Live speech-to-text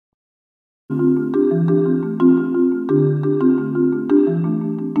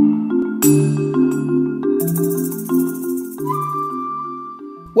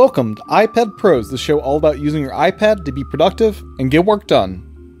Welcome to iPad Pros, the show all about using your iPad to be productive and get work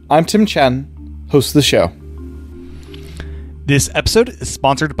done. I'm Tim Chen, host of the show. This episode is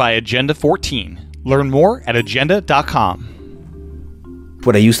sponsored by Agenda 14. Learn more at agenda.com.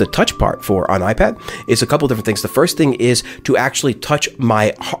 What I use the touch part for on iPad is a couple different things. The first thing is to actually touch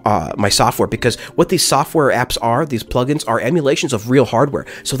my my software, because what these software apps are, these plugins, are emulations of real hardware.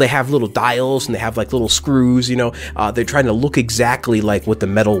 So they have little dials and they have like little screws, you know, they're trying to look exactly like what the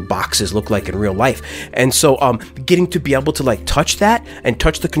metal boxes look like in real life. And so getting to be able to like touch that and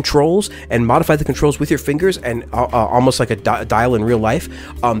touch the controls and modify the controls with your fingers and almost like a dial in real life,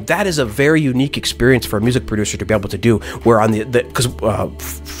 that is a very unique experience for a music producer to be able to do, where on because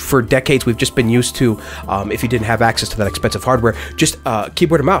for decades we've just been used to, if you didn't have access to that expensive hardware, just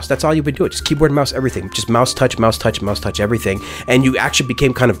keyboard and mouse. That's all you've been doing, just keyboard and mouse everything, just mouse touch everything, and you actually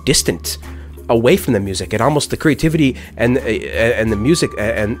became kind of distant away from the music, and almost the creativity and the music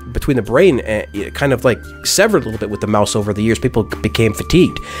and between the brain kind of like severed a little bit with the mouse over the years. People became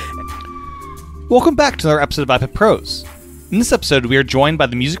fatigued. Welcome back to another episode of iPad Pros. In this episode, we are joined by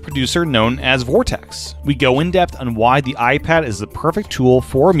the music producer known as Vortex. We go in depth on why the iPad is the perfect tool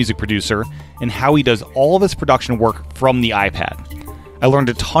for a music producer and how he does all of his production work from the iPad. I learned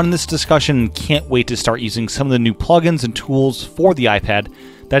a ton in this discussion and can't wait to start using some of the new plugins and tools for the iPad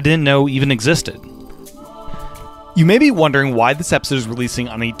that I didn't know even existed. You may be wondering why this episode is releasing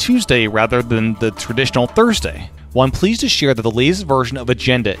on a Tuesday rather than the traditional Thursday. Well, I'm pleased to share that the latest version of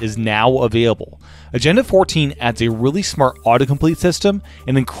Agenda is now available. Agenda 14 adds a really smart autocomplete system,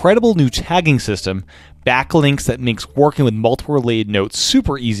 an incredible new tagging system, backlinks that makes working with multiple related notes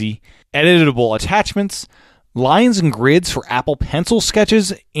super easy, editable attachments, lines and grids for Apple Pencil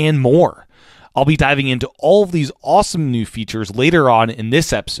sketches, and more. I'll be diving into all of these awesome new features later on in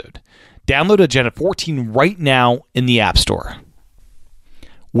this episode. Download Agenda 14 right now in the App Store.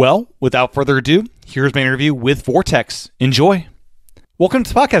 Well, without further ado, here's my interview with Vortex. Enjoy. Welcome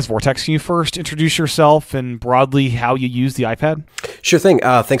to the podcast, Vortex. Can you first introduce yourself and broadly how you use the iPad? Sure thing.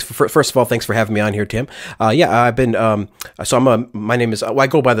 Thanks first of all, thanks for having me on here, Tim. I've been my name is I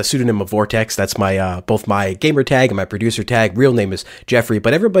go by the pseudonym of Vortex. That's my both my gamer tag and my producer tag. Real name is Jeffrey,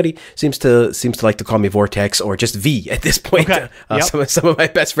 but everybody seems to like to call me Vortex or just V at this point. Okay. Yep. Some of my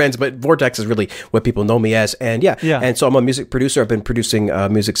best friends, but Vortex is really what people know me as. And and so I'm a music producer. I've been producing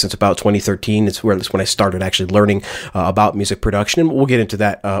music since about 2013. It's when I started actually learning about music production. And we'll get into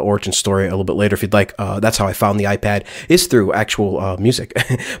that origin story a little bit later if you'd like. That's how I found the iPad, is through actual music.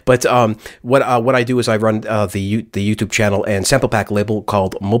 But what I do is I run the YouTube channel and sample pack label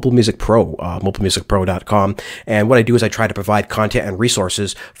called Mobile Music Pro, mobilemusicpro.com. And what I do is I try to provide content and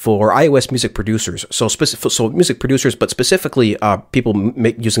resources for iOS music producers. So music producers, but specifically people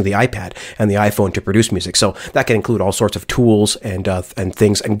using the iPad and the iPhone to produce music. So that can include all sorts of tools and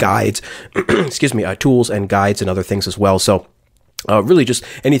things and guides. Excuse me, tools and guides and other things as well. So really just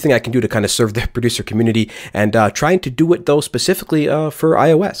anything I can do to kind of serve the producer community, and trying to do it though specifically for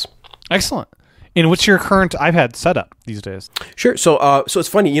iOS. Excellent. And what's your current iPad setup these days? Sure. So it's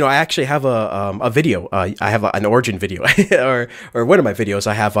funny, I actually have a video. I have an origin video, or one of my videos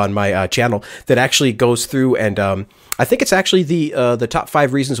I have on my channel that actually goes through, and I think it's actually the top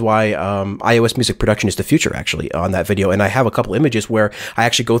 5 reasons why iOS music production is the future, actually, on that video. And I have a couple images where I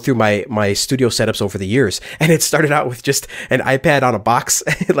actually go through my studio setups over the years, and it started out with just an iPad on a box,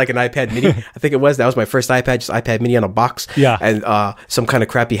 like an iPad mini. I think that was my first iPad, just iPad mini on a box, and some kind of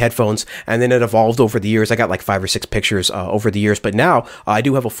crappy headphones, and then it evolved over the years. I got like 5 or 6 pictures over the years, but now I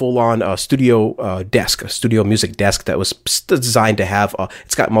do have a full-on studio desk, a studio music desk that was designed to have,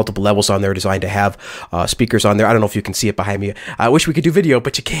 it's got multiple levels on there, designed to have speakers on there. I don't know if you can see it behind me. I wish we could do video,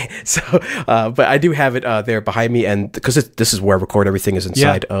 but you can't. So, but I do have it there behind me, and because this is where I record everything, is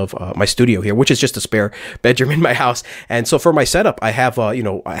inside of my studio here, which is just a spare bedroom in my house. And so for my setup, I have I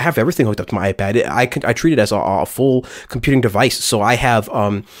have everything hooked up to my iPad. I treat it as a full computing device. So I have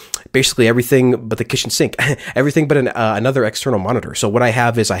basically everything but the kitchen sink, everything but another external monitor. So what I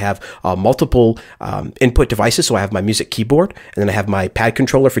have is multiple input devices. So I have my music keyboard, and then I have my pad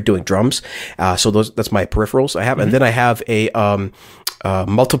controller for doing drums. So that's my peripherals I have, and then I have a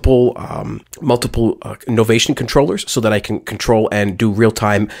multiple Novation controllers so that I can control and do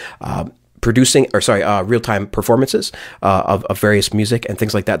real-time producing real-time performances of various music and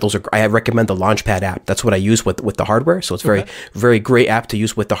things like that. I recommend the Launchpad app. That's what I use with the hardware. So it's very great app to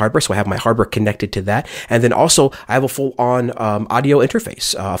use with the hardware. So I have my hardware connected to that. And then also I have a full-on audio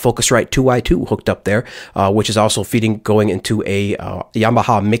interface, Focusrite 2i2 hooked up there, which is also going into a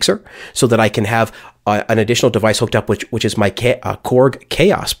Yamaha mixer so that I can have an additional device hooked up, which is my Korg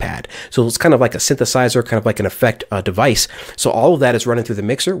Chaos Pad. So it's kind of like a synthesizer, kind of like an effect device. So all of that is running through the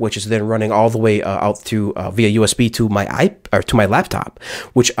mixer, which is then running all the way out through via USB to my laptop,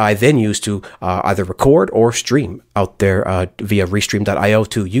 which I then use to either record or stream out there via Restream.io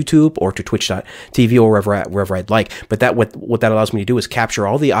to YouTube or to Twitch.tv or wherever I'd like. But what that allows me to do is capture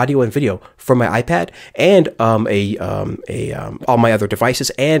all the audio and video from my iPad and all my other devices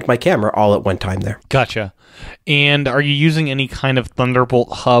and my camera all at one time there. Gotcha. And are you using any kind of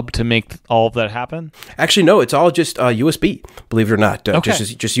Thunderbolt hub to make all of that happen? Actually, no. It's all just USB. Believe it or not,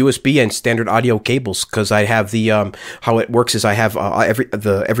 just USB and standard audio cables. Because I have the how it works is I have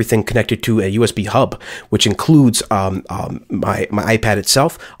everything connected to a USB hub, which includes my iPad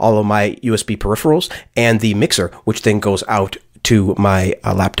itself, all of my USB peripherals, and the mixer, which then goes out to my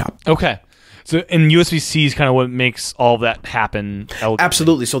laptop. Okay. So, and USB-C is kind of what makes all of that happen elegantly.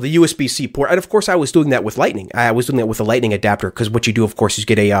 Absolutely. So the USB-C port, and of course I was doing that with Lightning. I was doing that with a Lightning adapter, because what you do, of course, is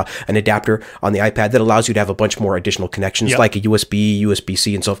get an adapter on the iPad that allows you to have a bunch more additional connections, like a USB,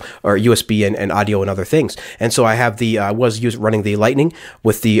 USB-C, and or USB and audio and other things. And so I have I was running the Lightning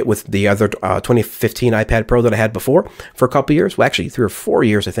with the other 2015 iPad Pro that I had before for a couple of years. Well, actually 3 or 4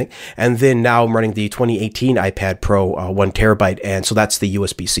 years, I think. And then now I'm running the 2018 iPad Pro 1 terabyte, and so that's the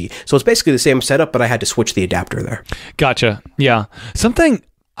USB-C. So it's basically the same setup, but I had to switch the adapter there. Gotcha. Yeah. Something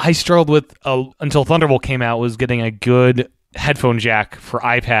I struggled with until Thunderbolt came out was getting a good headphone jack for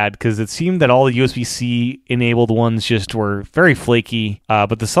iPad, because it seemed that all the USB-C enabled ones just were very flaky,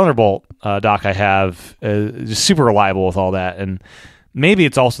 but the Thunderbolt dock I have is just super reliable with all that. And maybe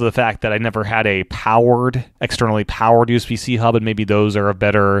it's also the fact that I never had a externally powered USB-C hub, and maybe those are a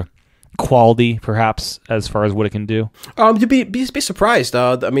better quality, perhaps, as far as what it can do. You'd be surprised.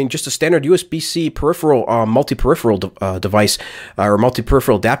 I mean, just a standard USB-C peripheral, multi-peripheral device or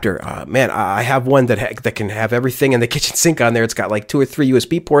multi-peripheral adapter. Man, I have one that can have everything in the kitchen sink on there. It's got like 2 or 3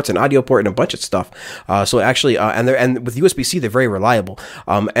 USB ports, an audio port, and a bunch of stuff. So actually, and with USB-C, they're very reliable.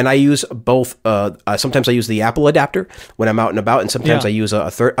 And I use both. Sometimes I use the Apple adapter when I'm out and about, and sometimes I use a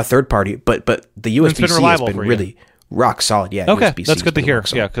third party. But the USB-C has been really rock solid. Yeah. Okay, USB-C that's good to hear.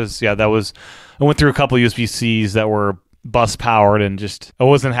 Yeah, because I went through a couple of USB-Cs that were bus powered, and just I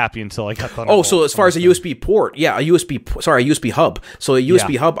wasn't happy until I got Thunderbolt. Oh, so as far as a USB port, a USB hub. So a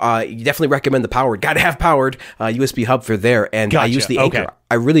USB hub, you definitely recommend the powered. Got to have powered USB hub for there, and I use the Anchor.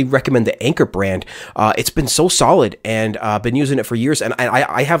 I really recommend the Anchor brand. It's been so solid, and I've been using it for years. And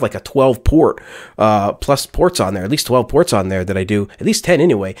I have like a 12 port plus ports on there, at least 12 ports on there that I do, at least 10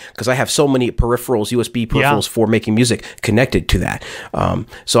 anyway, because I have so many peripherals, USB peripherals for making music connected to that.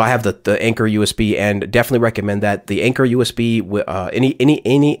 So I have the Anchor USB, and definitely recommend that. The Anchor USB,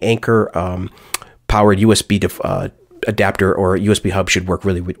 any Anchor powered USB adapter or USB hub should work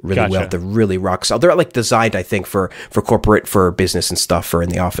really well. They're really rock solid. They're like designed, I think, for corporate, for business and stuff, for in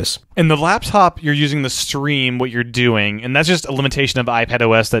the office. And the laptop, you're using the stream what you're doing, and that's just a limitation of iPad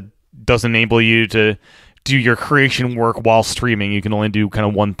OS that doesn't enable you to do your creation work while streaming. You can only do kind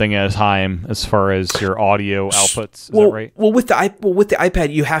of one thing at a time as far as your audio outputs. Is that right? Well, with the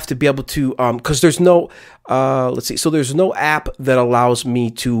iPad, you have to be able to, because there's no, so there's no app that allows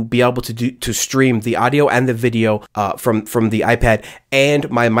me to be able to stream the audio and the video from the iPad and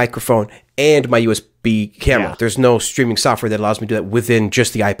my microphone and my USB camera. Yeah. There's no streaming software that allows me to do that within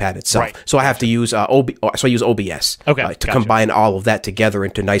just the iPad itself. Right. So I have to use I use OBS to combine all of that together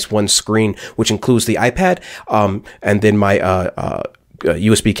into nice one screen, which includes the iPad and then my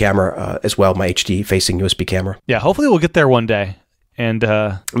USB camera as well, my HD facing USB camera. Yeah, hopefully we'll get there one day. And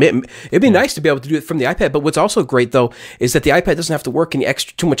it'd be nice to be able to do it from the iPad. But what's also great, though, is that the iPad doesn't have to work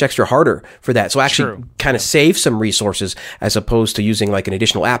too much extra harder for that. So actually kind of save some resources as opposed to using like an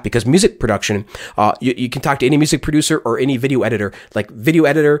additional app. Because music production, you can talk to any music producer or any video editor, like video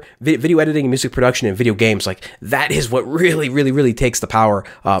editing, music production, and video games. Like that is what really, really, really takes the power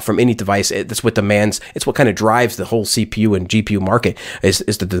from any device. That's what demands. It's what kind of drives the whole CPU and GPU market is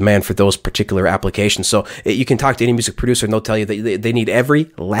the demand for those particular applications. So you can talk to any music producer, and they'll tell you that they need every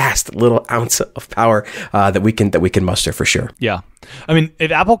last little ounce of power that we can muster for sure. Yeah. I mean,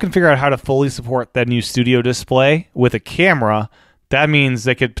 if Apple can figure out how to fully support that new studio display with a camera, that means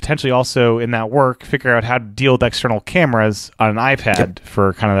they could potentially also, in that work, figure out how to deal with external cameras on an iPad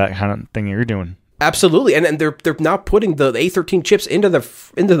for kind of that kind of thing you're doing. Absolutely, and they're now putting the A13 chips into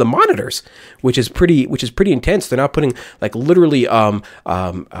the monitors, which is pretty intense. They're now putting like literally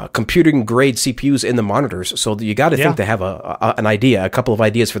computing grade CPUs in the monitors. So you got to think they have a couple of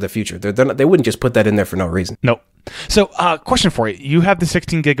ideas for the future. They wouldn't just put that in there for no reason. Nope. So, question for you: you have the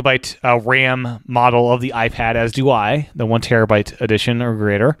 16 gigabyte RAM model of the iPad, as do I, the 1 terabyte edition or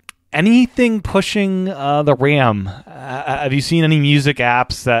greater. Anything pushing the RAM? Have you seen any music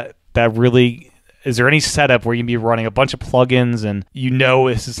apps that really? Is there any setup where you can be running a bunch of plugins and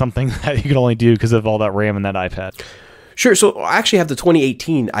this is something that you can only do because of all that RAM in that iPad? Sure. So I actually have the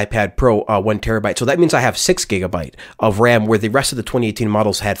 2018 iPad Pro 1 terabyte. So that means I have 6 gigabyte of RAM, where the rest of the 2018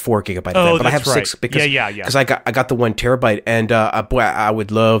 models had 4 gigabyte of RAM. But I have 6 because I got the 1 terabyte, and boy, I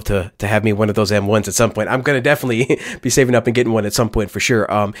would love to have me one of those M1s at some point. I'm gonna definitely be saving up and getting one at some point for sure.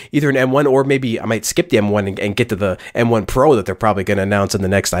 Either an M1, or maybe I might skip the M1 and get to the M1 Pro that they're probably going to announce in the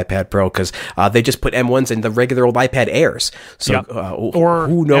next iPad Pro, because they just put M1s in the regular old iPad Airs. So or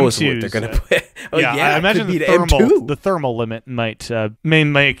who knows M2s, what they're going to put? I imagine the thermal limit may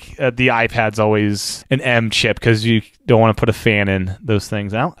make the iPads always an M chip, because you don't want to put a fan in those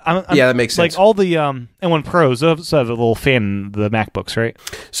things. That makes sense. Like all the M1 Pros also have a little fan in the MacBooks, right?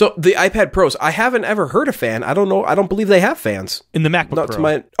 So the iPad Pros, I haven't ever heard a fan. I don't know. I don't believe they have fans in the MacBook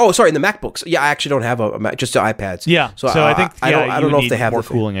Pro. In the MacBooks. Yeah, I actually don't have a Mac, just the iPads. Yeah. So I think I don't know if they have more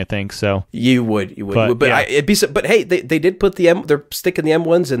cooling. I think so. You would. But hey, they did put they're sticking the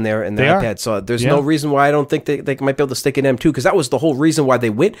M1s in there in the iPad. So there's no reason why I don't think they might be able to stick an M2, because that was the whole reason why they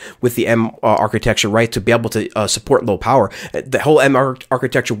went with the M architecture, right? To be able to support low power. The whole M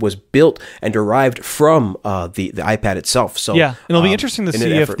architecture was built and derived from the iPad itself. So yeah, it'll be interesting to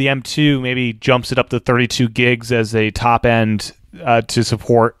see if the M2 maybe jumps it up to 32 gigs as a top end to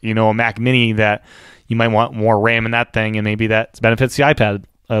support a Mac Mini, that you might want more RAM in that thing, and maybe that benefits the iPad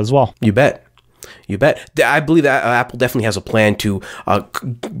as well. You bet. I believe that Apple definitely has a plan to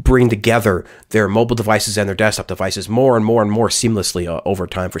bring together their mobile devices and their desktop devices more and more seamlessly over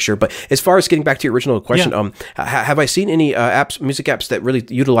time, for sure. But as far as getting back to your original question, have I seen any music apps that really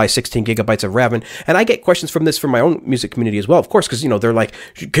utilize 16 gigabytes of RAM? And I get questions from my own music community as well, of course, because they're like,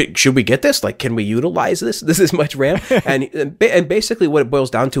 should we get this? Like, can we utilize this? This is much RAM. and basically what it boils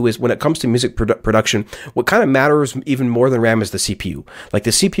down to is, when it comes to music production, what kind of matters even more than RAM is the CPU. Like,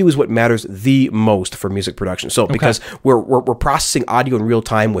 the CPU is what matters the most for music production. So because we're processing audio in real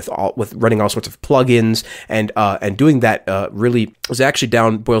time with running all sorts of plugins and doing that really is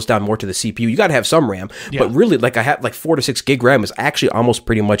actually boils down more to the CPU. You got to have some RAM, but really, like, I have like 4 to 6 gig RAM is actually almost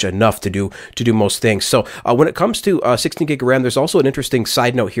pretty much enough to do most things. So when it comes to 16 gig RAM, there's also an interesting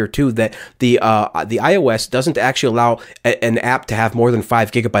side note here too, that the iOS doesn't actually allow an app to have more than 5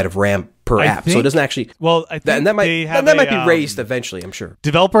 gigabyte of RAM per app. So it doesn't actually. Well, I think that might be raised eventually, I'm sure.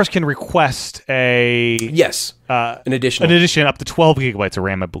 Developers can request an addition up to 12 gigabytes of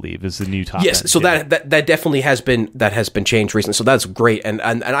RAM, I believe, is the new top. Yes, so that definitely has been changed recently. So that's great. And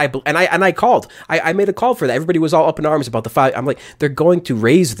I called. I made a call for that. Everybody was all up in arms about the 5. I'm like, they're going to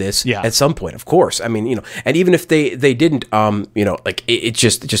raise this at some point, of course. I mean, and even if they didn't, like, it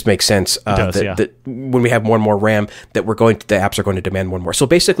just makes sense that when we have more and more RAM, that the apps are going to demand more and more. So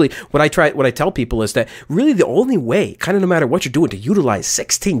basically, what I tell people is that really the only way, kind of no matter what you're doing, to utilize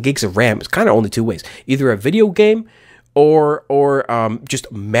 16 gigs of RAM is kind of only 2 ways: either a video game or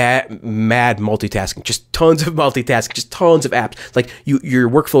just mad multitasking, just tons of multitasking, just tons of apps. Like, your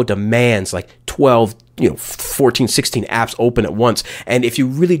workflow demands like 12, 14, 16 apps open at once. And if you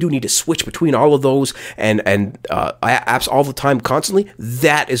really do need to switch between all of those and apps all the time, constantly,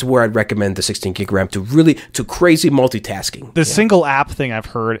 that is where I'd recommend the 16 gig RAM to crazy multitasking. The single app thing I've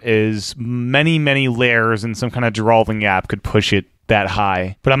heard is many layers, and some kind of drawing app could push it that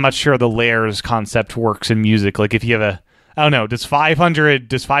high, but I'm not sure the layers concept works in music. Like, if you have I don't know, does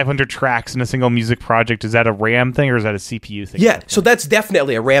 500 tracks in a single music project, is that a RAM thing or is that a CPU thing? Yeah, so that's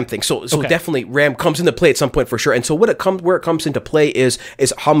definitely a RAM thing. So definitely RAM comes into play at some point, for sure. And so where it comes into play is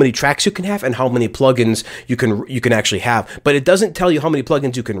how many tracks you can have and how many plugins you can actually have. But it doesn't tell you how many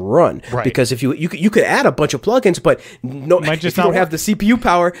plugins you can run, right? Because if you could add a bunch of plugins, but if you don't have the CPU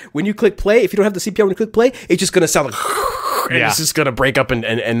power when you click play, if you don't have the CPU when you click play, it's just going to sound like and it's just going to break up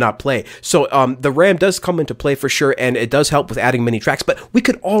and not play. So the RAM does come into play for sure, and it does help with adding many tracks. But we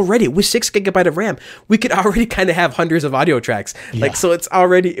could already, with 6 gigabyte of RAM, we could already kind of have hundreds of audio tracks. Yeah. Like, so it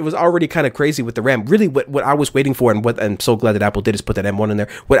was already kind of crazy with the RAM. Really, what I was waiting for, and what I'm so glad that Apple did, is put that M1 in there.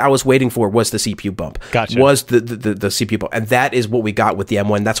 What I was waiting for was the CPU bump. Gotcha. Was the CPU bump, and that is what we got with the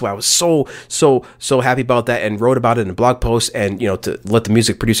M1. That's why I was so happy about that, and wrote about it in a blog post, and to let the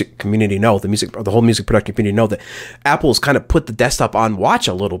music producer community know, the whole music production community know that Apple's kind of of put the desktop on watch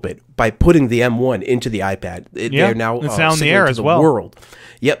a little bit by putting the M1 into the iPad. They're now it's now in the air to as the well. world.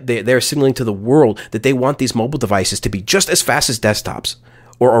 Yep, they're signaling to the world that they want these mobile devices to be just as fast as desktops,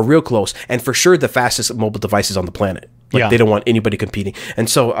 or real close, and for sure the fastest mobile devices on the planet. Like, they don't want anybody competing. And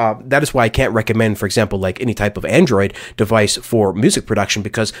so that is why I can't recommend, for example, like any type of Android device for music production,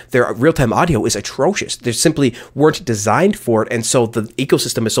 because their real-time audio is atrocious. They simply weren't designed for it. And so the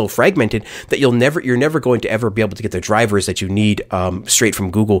ecosystem is so fragmented that you're never going to ever be able to get the drivers that you need straight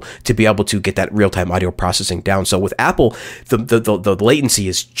from Google to be able to get that real-time audio processing down. So with Apple, the latency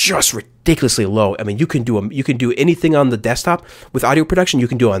is just ridiculously low. I mean, you can do anything on the desktop with audio production. You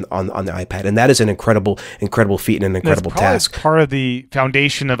can do on the iPad, and that is an incredible feat and an incredible task. Part of the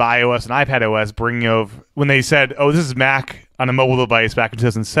foundation of iOS and iPad OS, bringing over when they said, "Oh, this is Mac on a mobile device" back in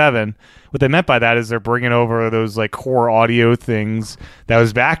 2007. What they meant by that is they're bringing over those like core audio things that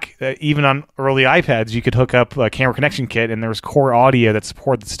was back even on early iPads. You could hook up a camera connection kit, and there was core audio that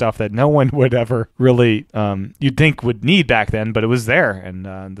supported stuff that no one would ever really you'd think would need back then, but it was there.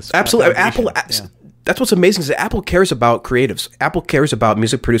 And this absolutely, Apple. That's what's amazing is that Apple cares about creatives. Apple cares about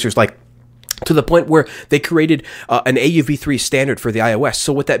music producers, like, to the point where they created an AUV3 standard for the iOS.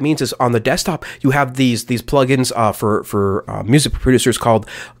 So what that means is on the desktop, you have these plugins for music producers called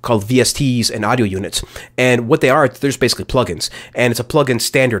VSTs and audio units. And what they are, there's basically plugins. And it's a plugin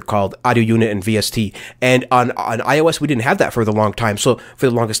standard called audio unit and VST. And on iOS, we didn't have that for the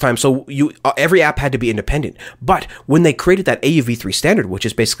longest time. So every app had to be independent. But when they created that AUV3 standard, which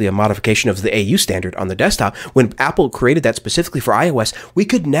is basically a modification of the AU standard on the desktop, when Apple created that specifically for iOS, we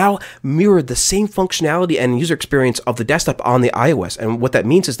could now mirror the same functionality and user experience of the desktop on the iOS. And what that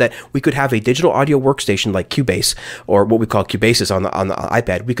means is that we could have a digital audio workstation like Cubase, or what we call Cubasis on the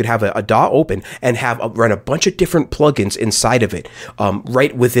iPad. We could have a DAW open and run a bunch of different plugins inside of it,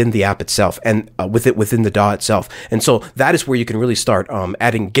 right within the app itself and within the DAW itself. And so that is where you can really start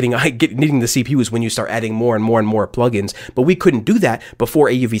needing the CPUs, when you start adding more and more and more plugins. But we couldn't do that before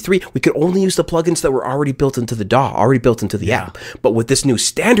AUV3. We could only use the plugins that were already built into the DAW, already built into the app. But with this new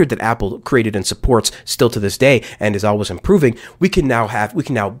standard that Apple created and supports still to this day and is always improving, we can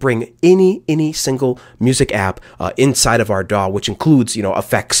now bring any single music app inside of our DAW, which includes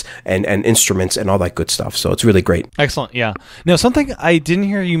effects and instruments and all that good stuff. So it's really great. Excellent. Yeah. Now, something I didn't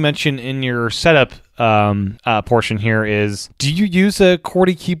hear you mention in your setup portion here is, do you use a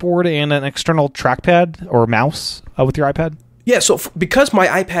QWERTY keyboard and an external trackpad or mouse with your iPad? Yeah, so because my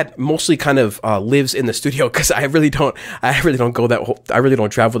iPad mostly kind of lives in the studio, because I really don't go I really don't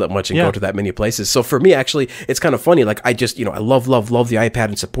travel that much and go to that many places. So for me, actually, it's kind of funny. Like, I just I love the iPad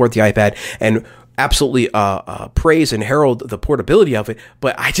and support the iPad and absolutely praise and herald the portability of it,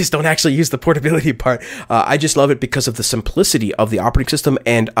 but I just don't actually use the portability part. I just love it because of the simplicity of the operating system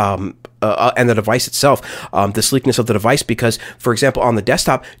and the device itself, the sleekness of the device. Because, for example, on the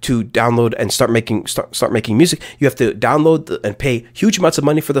desktop, to download and start making music, you have to download and pay huge amounts of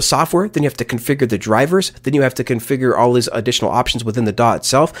money for the software. Then you have to configure the drivers. Then you have to configure all these additional options within the DAW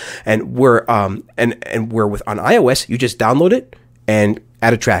itself. And where on iOS, you just download it and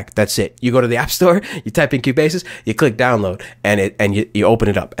add a track. That's it. You go to the App Store, you type in Cubasis, you click download, and you open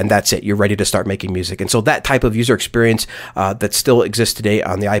it up, and that's it. You're ready to start making music. And so that type of user experience that still exists today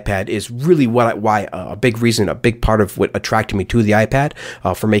on the iPad is really why a big part of what attracted me to the iPad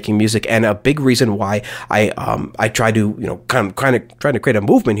for making music, and a big reason why I try to kind of trying to create a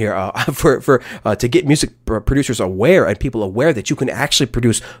movement here to get music producers aware and people aware that you can actually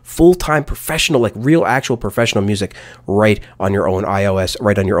produce full-time professional, like real actual professional music right on your own iOS,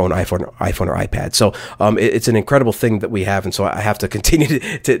 right on your own iPhone or iPad. So it's an incredible thing that we have, and so I have to continue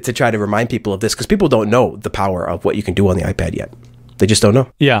to try to remind people of this, because people don't know the power of what you can do on the iPad yet. They just don't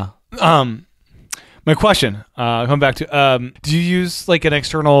know. Yeah. My question, coming back to, do you use like an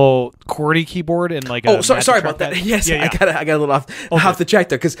external QWERTY keyboard and like? Sorry about that. Yes, yeah. I got a little off the track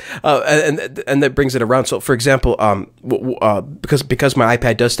there, because and that brings it around. So, for example, because my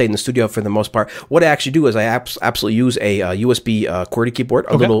iPad does stay in the studio for the most part, what I actually do is I absolutely use a USB QWERTY keyboard,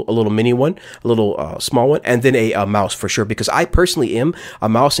 a little mini one, a little small one, and then a mouse for sure. Because I personally am a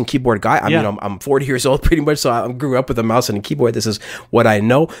mouse and keyboard guy. I'm 40 years old pretty much, so I grew up with a mouse and a keyboard. This is what I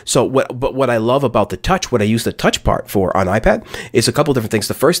know. So what I love about the touch, what I use the touch part for on iPad, is a couple different things.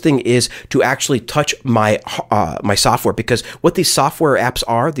 The first thing is is to actually touch my my software, because what these software apps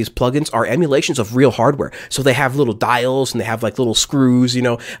are, these plugins, are emulations of real hardware. So they have little dials and they have like little screws, you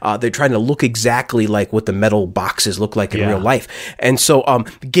know, they're trying to look exactly like what the metal boxes look like in real life. And so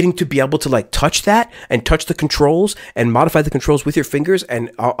getting to be able to like touch that and touch the controls and modify the controls with your fingers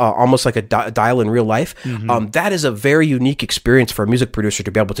and almost like a dial in real life, that is a very unique experience for a music producer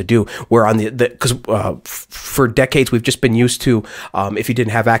to be able to do. Where on because for decades we've just been used to, if you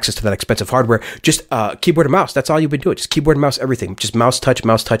didn't have access to that expensive hardware, just keyboard and mouse. That's all you've been doing. Just keyboard and mouse everything. Just mouse touch,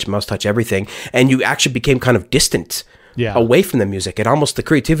 mouse touch, mouse touch everything. And you actually became kind of distant away from the music, and almost the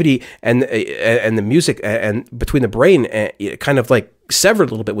creativity and the music and between the brain kind of like severed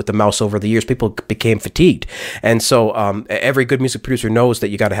a little bit with the mouse over the years. People became fatigued. And so every good music producer knows that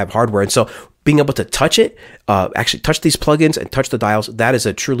you got to have hardware. And so being able to touch it, actually touch these plugins and touch the dials, that is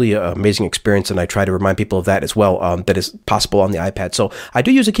a truly amazing experience. And I try to remind people of that as well, that is possible on the iPad. So I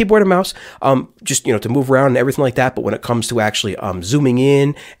do use a keyboard and mouse, just, you know, to move around and everything like that. But when it comes to actually zooming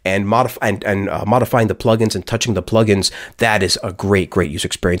in and modifying the plugins and touching the plugins, that is a great user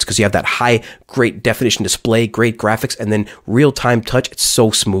experience, because you have that high, great definition display, great graphics, and then real-time touch. It's so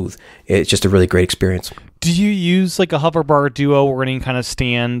smooth. It's just a really great experience. Do you use like a hoverbar duo or any kind of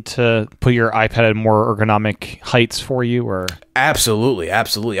stand to put your iPad at more ergonomic heights for you, or? Absolutely.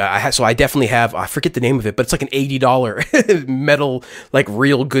 So I definitely have, I forget the name of it, but it's like an $80 metal, like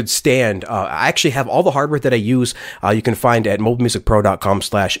real good stand. I actually have all the hardware that I use. You can find at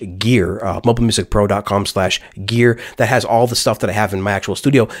mobilemusicpro.com/gear, mobilemusicpro.com/gear. That has all the stuff that I have in my actual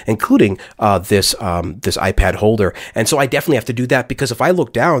studio, including this iPad holder. And so I definitely have to do that, because if I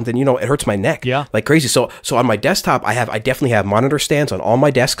look down, then, you know, it hurts my neck like crazy. So on my desktop, I definitely have monitor stands on all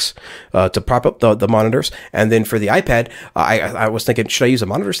my desks to prop up the monitors. And then for the iPad, I was thinking, should I use a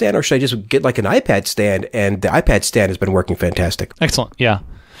monitor stand or should I just get like an iPad stand? And the iPad stand has been working fantastic. Excellent. Yeah.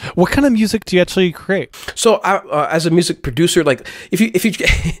 What kind of music do you actually create? So, as a music producer, like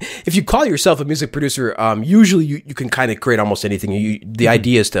if you call yourself a music producer, usually you can kind of create almost anything. The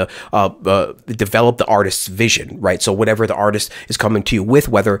idea is to develop the artist's vision, right? So whatever the artist is coming to you with,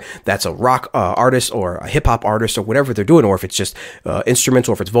 whether that's a rock artist or a hip hop artist or whatever they're doing, or if it's just instruments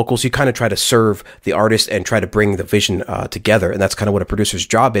or if it's vocals, you kind of try to serve the artist and try to bring the vision together, and that's kind of what a producer's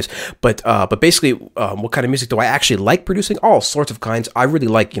job is. But basically, what kind of music do I actually like producing? All sorts of kinds. I really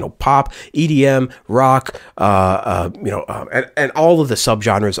like, you know, pop, EDM, rock, and all of the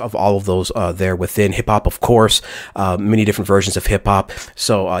subgenres of all of those there within. Hip hop, of course, many different versions of hip hop.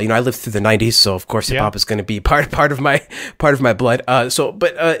 So you know, I lived through the '90s, so of course hip hop is going to be part of my blood.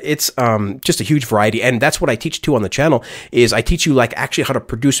 It's just a huge variety, and that's what I teach too on the channel. Is I teach you like actually how to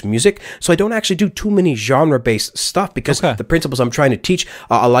produce music. So I don't actually do too many genre-based stuff, because the principles I'm trying to teach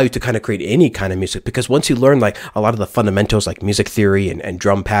allow you to kind of create any kind of music. Because once you learn like a lot of the fundamentals, like music theory and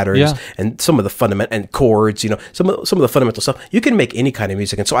drum patterns, and some of the fundamental and chords, you know, some of the fundamental stuff, you can make any kind of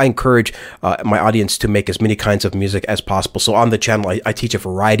music. And so I encourage my audience to make as many kinds of music as possible. So on the channel, I teach a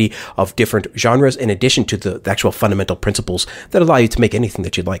variety of different genres in addition to the actual fundamental principles that allow you to make anything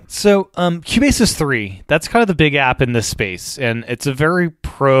that you'd like. So Cubasis 3, that's kind of the big app in this space, and it's a very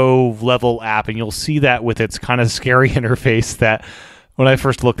pro level app, and you'll see that with its kind of scary interface that when I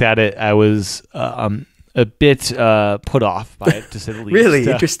first looked at it, I was a bit put off by it, to say the least. Really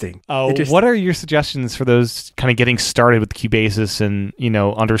interesting. What are your suggestions for those kind of getting started with Cubasis and, you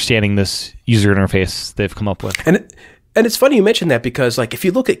know, understanding this user interface they've come up with? And it's funny you mentioned that, because like if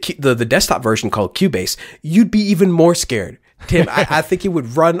you look at the desktop version called Cubase, you'd be even more scared. Tim, I think you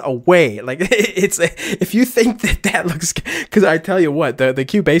would run away. Like it's, if you think that looks, because I tell you what, the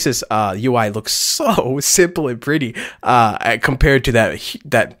Cubasis UI looks so simple and pretty compared to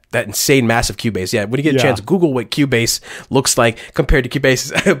that insane massive Cubase. Yeah, when you get a chance, Google what Cubase looks like compared to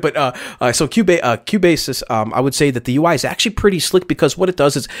Cubasis. But so Cubasis, I would say that the UI is actually pretty slick, because what it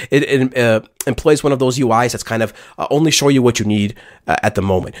does is it employs one of those UIs that's kind of only show you what you need at the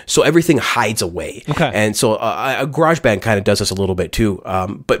moment. So everything hides away. And so GarageBand kind of does this a little bit too,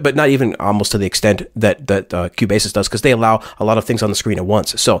 but not even almost to the extent that Cubasis does, because they allow a lot of things on the screen at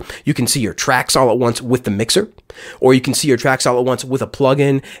once. So you can see your tracks all at once with the mixer, or you can see your tracks all at once with a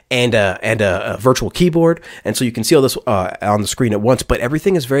plugin and a virtual keyboard. And so you can see all this on the screen at once, but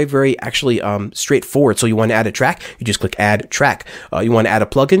everything is very, very actually straightforward. So you want to add a track, you just click add track. You want to add a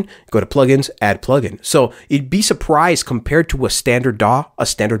plugin, go to plugins, add plugin. So you'd be surprised, compared to a standard DAW, a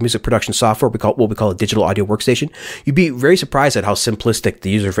standard music production software, what we call a digital audio workstation, you'd be very surprised at how simplistic the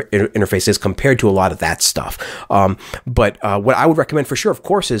user interface is compared to a lot of that stuff. But what I would recommend for sure, of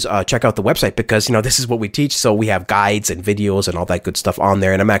course, is check out the website, because, you know, this is what we teach. So we have guides and videos and all that good stuff on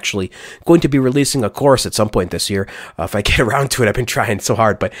there. And I'm actually going to be releasing a course at some point this year. If I get around to it, I've been trying so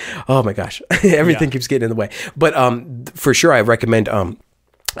hard, but oh my gosh, everything keeps getting in the way. But for sure, I recommend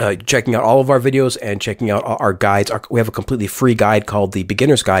checking out all of our videos and checking out our guides. We have a completely free guide called the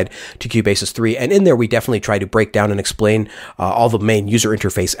Beginner's Guide to Cubasis 3. And in there, we definitely try to break down and explain all the main user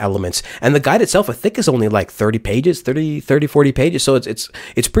interface elements. And the guide itself, I think, is only like 30 pages, 40 pages. So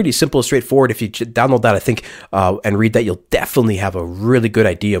it's pretty simple and straightforward. If you download that, I think, and read that, you'll definitely have a really good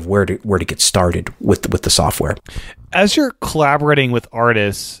idea of where to get started with the software. As you're collaborating with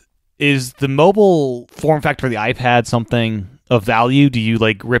artists, is the mobile form factor of the iPad something of value? Do you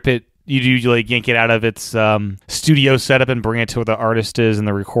like rip it? You like yank it out of its studio setup and bring it to where the artist is in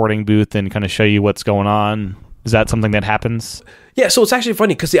the recording booth and kind of show you what's going on? Is that something that happens? Yeah, so it's actually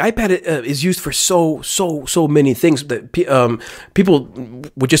funny because the iPad is used for so many things that people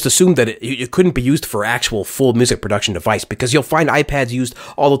would just assume that it couldn't be used for actual full music production device, because you'll find iPads used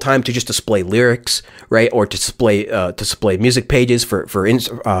all the time to just display lyrics, right, or to display music pages for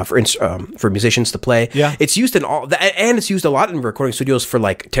musicians to play. Yeah, it's used in all, and it's used a lot in recording studios for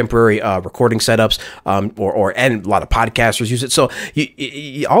like temporary recording setups, and a lot of podcasters use it. So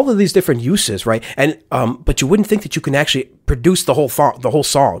all of these different uses, right, and but you wouldn't think that you can actually produce the whole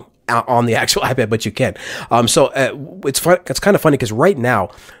song on the actual iPad, but you can. So it's fun. It's kind of funny because right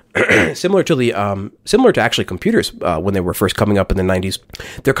now, similar to actually computers when they were first coming up in the 90s,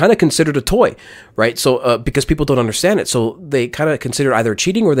 they're kind of considered a toy, right? So because people don't understand it, so they kind of consider either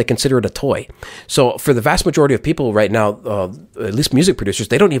cheating or they consider it a toy. So for the vast majority of people right now, at least music producers,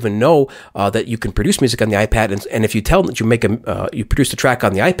 they don't even know that you can produce music on the iPad. And if you tell them that you produced a track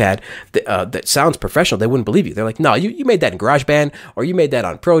on the iPad that sounds professional, they wouldn't believe you. They're like, no, you made that in GarageBand, or you made that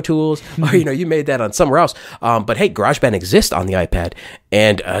on Pro Tools, or you made that on somewhere else. But hey, GarageBand exists on the iPad,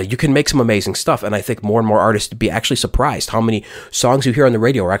 and you can make some amazing stuff. And I think more and more artists would be actually surprised how many songs you hear on the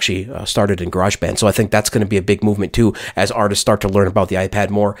radio are actually started in GarageBand. So I think that's going to be a big movement too. As artists start to learn about the iPad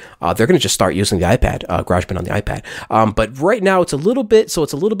more, they're going to just start using the iPad, GarageBand on the iPad. But right now it's a little bit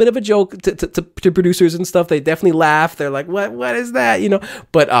of a joke to producers and stuff. They definitely laugh. They're like, what is that?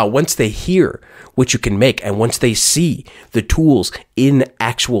 But once they hear what you can make, and once they see the tools in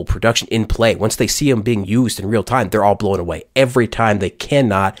actual production, in play, once they see them being used in real time, they're all blown away every time. They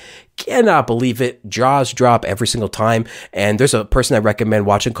cannot believe it. Jaws drop every single time. And there's a person I recommend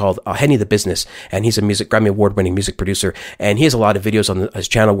watching called Henny the Business, and he's a Grammy Award-winning music producer, and he has a lot of videos on his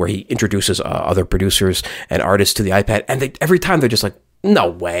channel where he introduces other producers and artists to the iPad, and every time they're just like, no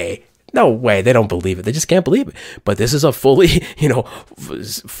way. They don't believe it. They just can't believe it. But this is a fully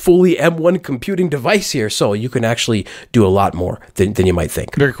M1 computing device here, so you can actually do a lot more than you might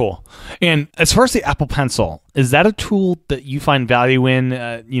think. Very cool. And as far as the Apple Pencil, is that a tool that you find value in,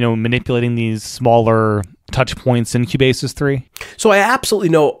 manipulating these smaller touch points in Cubasis 3? So I absolutely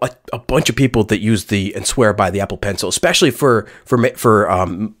know a bunch of people that use and swear by the Apple Pencil, especially for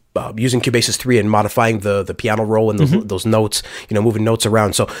using Cubasis 3 and modifying the piano roll and those notes, moving notes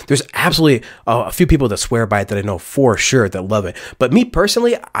around. So there's absolutely a few people that swear by it that I know for sure that love it. But me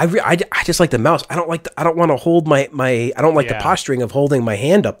personally, I just like the mouse. I don't want to hold I don't like the posturing of holding my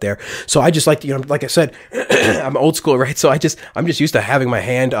hand up there. So I just like like I said, I'm old school, right? So I'm just used to having my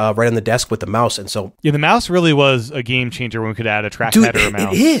hand right on the desk with the mouse. And so the mouse really was a game changer when we could add a trackpad or a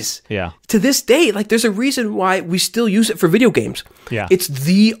mouse. It is. Yeah. To this day, like there's a reason why we still use it for video games. Yeah. It's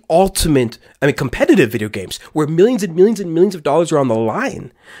the ultimate, competitive video games where millions and millions and millions of dollars are on the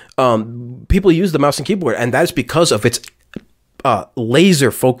line. People use the mouse and keyboard, and that is because of its laser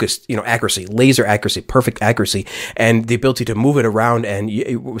focused, laser accuracy, perfect accuracy, and the ability to move it around.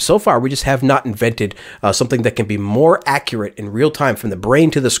 And so far, we just have not invented something that can be more accurate in real time from the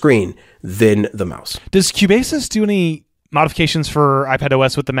brain to the screen than the mouse. Does Cubasis do any modifications for iPad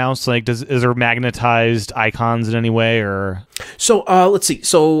OS with the mouse? Like, is there magnetized icons in any way, or? So let's see.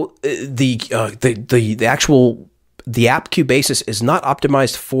 So the app Cubasis is not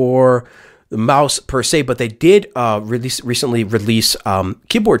optimized for the mouse per se, but they did recently release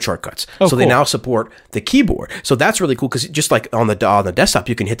keyboard shortcuts. So cool. They now support the keyboard. So that's really cool, because just like on the desktop,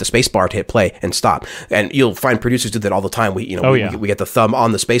 you can hit the space bar to hit play and stop. And you'll find producers do that all the time. We get the thumb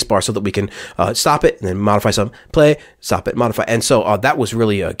on the space bar so that we can stop it and then modify some, play, stop it, modify. And so that was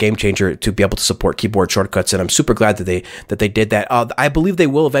really a game changer to be able to support keyboard shortcuts. And I'm super glad that they did that. I believe they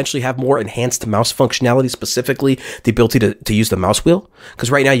will eventually have more enhanced mouse functionality, specifically the ability to use the mouse wheel,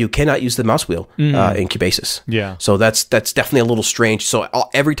 because right now you cannot use the mouse wheel in Cubasis. Yeah. So that's definitely a little strange. So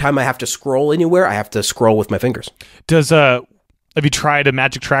every time I have to scroll anywhere, I have to scroll with my fingers. Have you tried a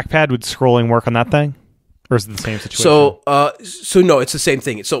Magic Trackpad? Would scrolling work on that thing? Or is it the same situation? So no, it's the same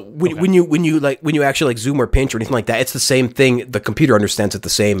thing. So when you actually like zoom or pinch or anything like that, it's the same thing. The computer understands it the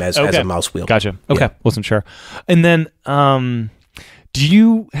same as a mouse wheel. Gotcha. Okay, Yeah. wasn't sure. And then, do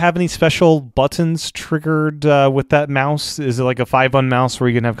you have any special buttons triggered with that mouse? Is it like a 5-button mouse where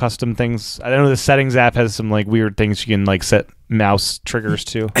you can have custom things? I know the settings app has some like weird things you can like set mouse triggers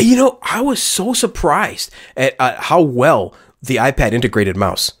to. You know, I was so surprised at how well the iPad integrated the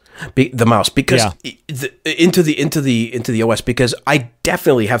mouse because into the OS, because I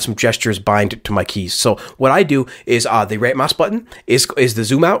definitely have some gestures bind to my keys. So what I do is the right mouse button is the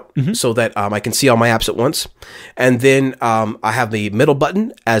zoom out so that I can see all my apps at once, and then I have the middle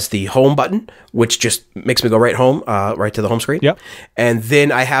button as the home button, which just makes me go right to the home screen. Yep. And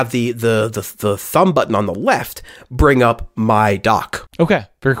then I have the thumb button on the left bring up my dock. Okay,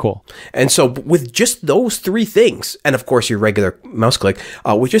 very cool. And so with just those three things, and of course your regular mouse click,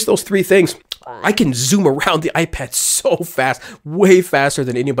 with just those three things, I can zoom around the iPad so fast, way faster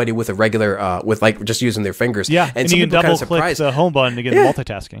than anybody with a regular, with like just using their fingers. Yeah, and you can double click the home button to get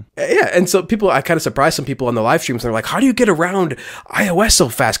multitasking. Yeah, and so I kind of surprised some people on the live streams. They're like, how do you get around iOS so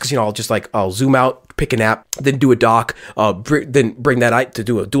fast? Because, I'll zoom out, pick an app, then do a dock, then bring that to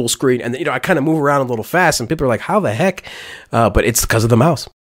do a dual screen. And then, I kind of move around a little fast. And people are like, how the heck? But it's because of the mouse.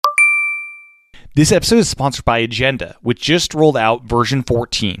 This episode is sponsored by Agenda, which just rolled out version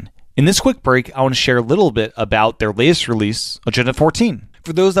 14. In this quick break, I want to share a little bit about their latest release, Agenda 14.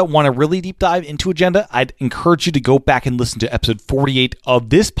 For those that want to really deep dive into Agenda, I'd encourage you to go back and listen to episode 48 of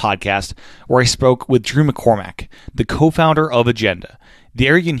this podcast, where I spoke with Drew McCormack, the co-founder of Agenda.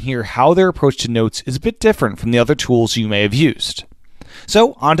 There you can hear how their approach to notes is a bit different from the other tools you may have used.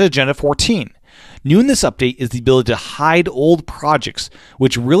 So, on to Agenda 14. New in this update is the ability to hide old projects,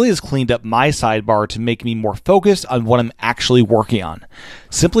 which really has cleaned up my sidebar to make me more focused on what I'm actually working on.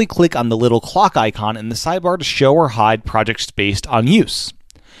 Simply click on the little clock icon in the sidebar to show or hide projects based on use.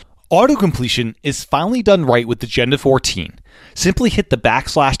 Auto-completion is finally done right with Agenda 14. Simply hit the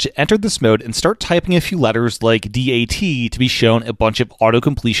 / to enter this mode and start typing a few letters like DAT to be shown a bunch of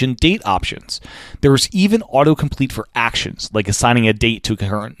auto-completion date options. There's even autocomplete for actions, like assigning a date to a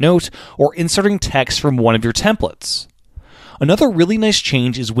current note or inserting text from one of your templates. Another really nice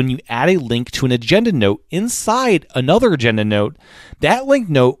change is when you add a link to an agenda note inside another agenda note, that linked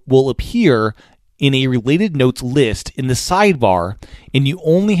note will appear in a related notes list in the sidebar, and you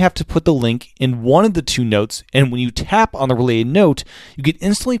only have to put the link in one of the two notes, and when you tap on the related note, you can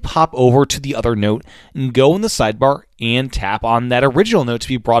instantly pop over to the other note and go in the sidebar and tap on that original note to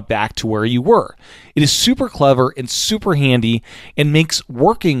be brought back to where you were. It is super clever and super handy and makes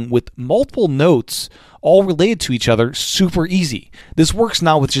working with multiple notes all related to each other super easy. This works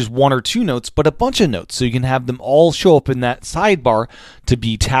not with just one or two notes, but a bunch of notes, so you can have them all show up in that sidebar to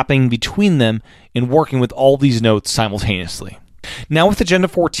be tapping between them and working with all these notes simultaneously. Now with Agenda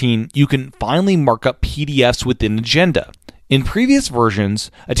 14, you can finally mark up PDFs within Agenda. In previous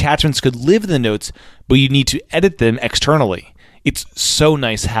versions, attachments could live in the notes, but you need to edit them externally. It's so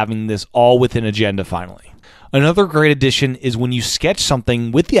nice having this all within Agenda finally. Another great addition is when you sketch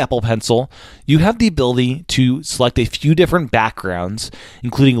something with the Apple Pencil, you have the ability to select a few different backgrounds,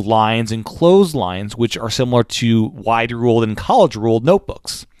 including lines and closed lines, which are similar to wide-ruled and college-ruled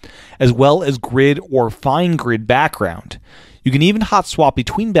notebooks, as well as grid or fine grid background. You can even hot swap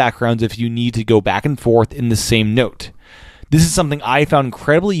between backgrounds if you need to go back and forth in the same note. This is something I found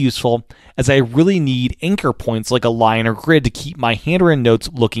incredibly useful, as I really need anchor points like a line or grid to keep my handwritten notes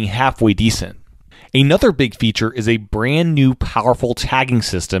looking halfway decent. Another big feature is a brand new powerful tagging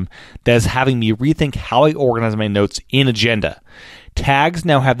system that is having me rethink how I organize my notes in Agenda. Tags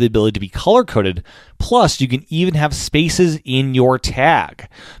now have the ability to be color-coded, plus you can even have spaces in your tag.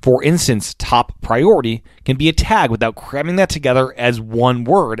 For instance, top priority can be a tag without cramming that together as one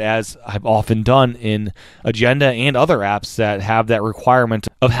word, as I've often done in Agenda and other apps that have that requirement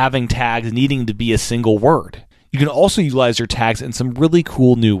of having tags needing to be a single word. You can also utilize your tags in some really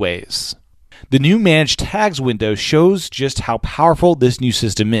cool new ways. The new Manage Tags window shows just how powerful this new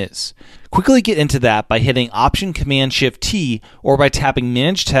system is. Quickly get into that by hitting Option-Command-Shift-T or by tapping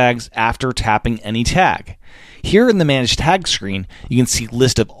Manage Tags after tapping any tag. Here in the Manage Tags screen, you can see a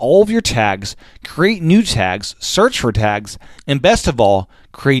list of all of your tags, create new tags, search for tags, and best of all,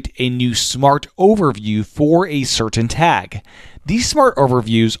 create a new smart overview for a certain tag. These smart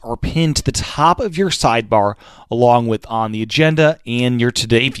overviews are pinned to the top of your sidebar along with on the agenda and your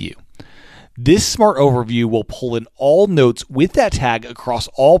Today view. This smart overview will pull in all notes with that tag across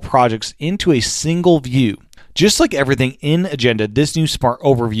all projects into a single view. Just like everything in Agenda, this new smart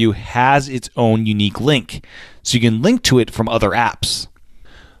overview has its own unique link, so you can link to it from other apps.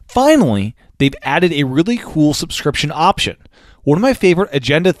 Finally, they've added a really cool subscription option. One of my favorite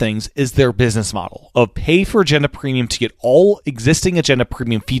Agenda things is their business model of pay for Agenda Premium to get all existing Agenda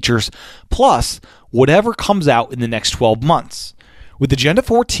Premium features, plus whatever comes out in the next 12 months. With Agenda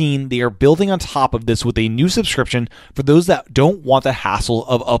 14, they are building on top of this with a new subscription for those that don't want the hassle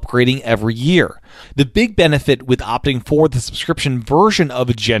of upgrading every year. The big benefit with opting for the subscription version of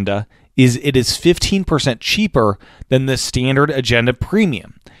Agenda is it is 15% cheaper than the standard Agenda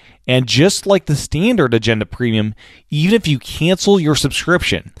Premium. And just like the standard Agenda Premium, even if you cancel your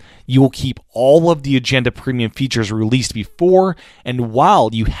subscription, you will keep all of the Agenda Premium features released before and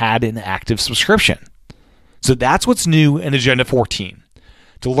while you had an active subscription. So that's what's new in Agenda 14.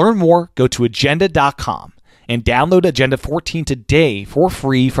 To learn more, go to agenda.com and download Agenda 14 today for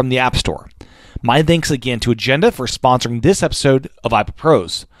free from the App Store. My thanks again to Agenda for sponsoring this episode of iPad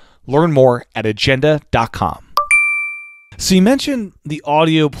Pros. Learn more at agenda.com. So you mentioned the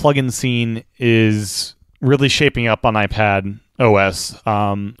audio plugin scene is really shaping up on iPad OS.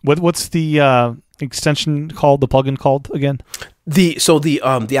 What's the extension called? The plugin called again?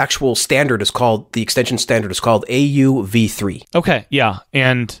 The actual standard is called, the extension standard is called AUV3. Okay, yeah,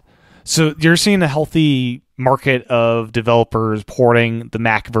 and so you're seeing a healthy market of developers porting the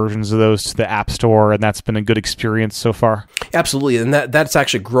Mac versions of those to the App Store, and that's been a good experience so far. Absolutely, and that's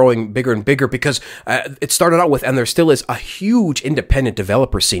actually growing bigger and bigger because it started out with, and there still is, a huge independent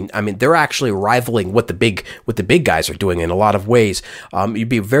developer scene. I mean, they're actually rivaling what the big guys are doing in a lot of ways. You'd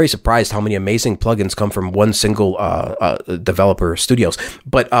be very surprised how many amazing plugins come from one single developer studios.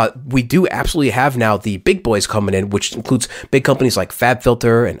 But we do absolutely have now the big boys coming in, which includes big companies like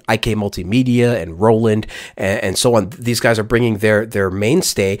FabFilter and IK Multimedia and Roland and so on. These guys are bringing their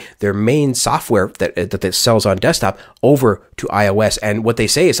mainstay, their main software that sells on desktop over to iOS. And what they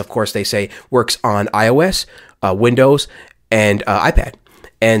say is, of course, they say works on iOS, Windows, and iPad.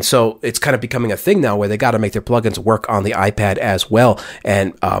 And so it's kind of becoming a thing now where they got to make their plugins work on the iPad as well,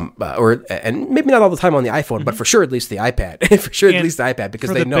 and maybe not all the time on the iPhone, but for sure at least the iPad, for sure at least the iPad,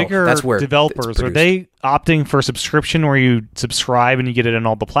 because they know that's where developers are they opting for subscription where you subscribe and you get it on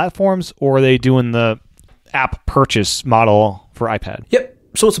all the platforms, or are they doing the app purchase model for iPad? Yep.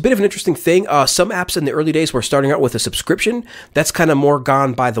 So it's a bit of an interesting thing. Some apps in the early days were starting out with a subscription. That's kind of more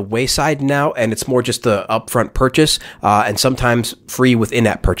gone by the wayside now, and it's more just the upfront purchase, and sometimes free with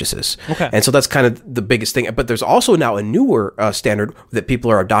in-app purchases. Okay. And so that's kind of the biggest thing. But there's also now a newer standard that people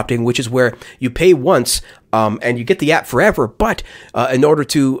are adopting, which is where you pay once, and you get the app forever, but in order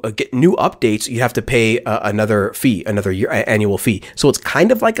to get new updates, you have to pay another annual fee. So it's kind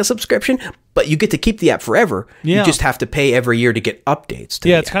of like a subscription, but you get to keep the app forever. Yeah. You just have to pay every year to get updates.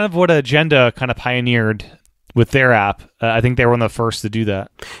 Yeah, it's kind of what Agenda kind of pioneered with their app. I think they were one of the first to do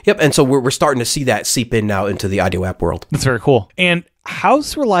that. Yep, and so we're starting to see that seep in now into the audio app world. That's very cool. And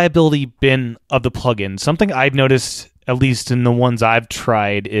how's reliability been of the plugin? Something I've noticed, at least in the ones I've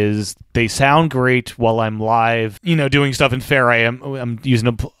tried, is they sound great while I'm live, doing stuff in Fair. I'm using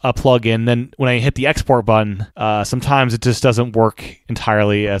a plugin. Then when I hit the export button, sometimes it just doesn't work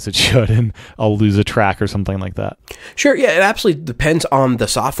entirely as it should, and I'll lose a track or something like that. Sure, yeah, it absolutely depends on the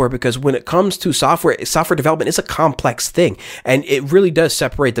software, because when it comes to software development is a complex thing, and it really does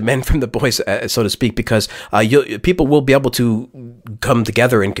separate the men from the boys, so to speak, because people will be able to come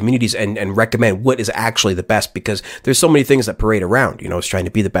together in communities and recommend what is actually the best, because there's so many things that parade around, it's trying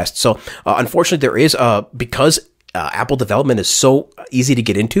to be the best. So unfortunately, there is because Apple development is so easy to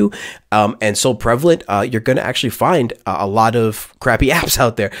get into and so prevalent, you're going to actually find a lot of crappy apps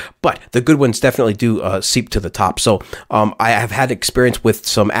out there, but the good ones definitely do seep to the top. So I have had experience with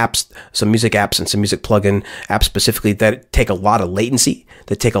some apps, some music apps and some music plugin apps specifically that take a lot of latency,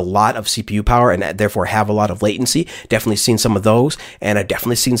 that take a lot of CPU power and therefore have a lot of latency. Definitely seen some of those, and I've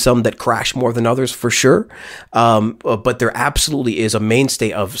definitely seen some that crash more than others for sure. But there absolutely is a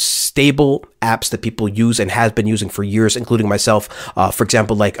mainstay of stable apps that people use and has been using for years, including myself. For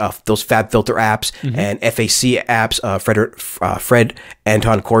example, like those FabFilter apps and FAC apps, Fred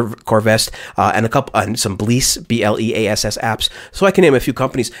Anton Corvest, and some Bleass, BLEASS apps. So I can name a few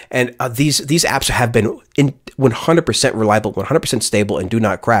companies, and these apps have been 100% reliable, 100% stable, and do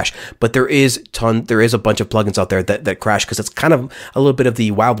not crash. But there is a bunch of plugins out there that crash because it's kind of a little bit of the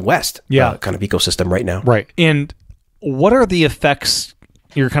Wild West kind of ecosystem right now. Right. And what are the effects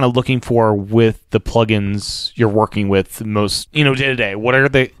you're kind of looking for with the plugins you're working with most, day to day? What are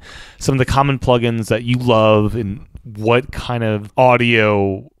some of the common plugins that you love, and what kind of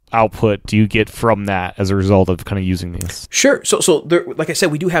audio output do you get from that as a result of kind of using these? Sure. So there, like I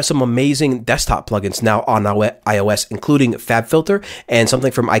said, we do have some amazing desktop plugins now on iOS, including FabFilter and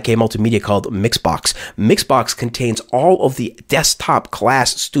something from IK Multimedia called Mixbox. Mixbox contains all of the desktop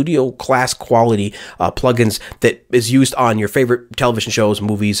class, studio class quality plugins that is used on your favorite television shows,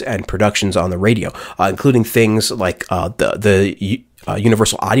 movies, and productions on the radio, including things like the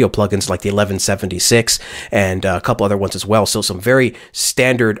universal audio plugins like the 1176 and a couple other ones as well. So some very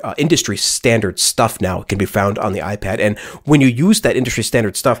standard, industry standard stuff now can be found on the iPad. And when you use that industry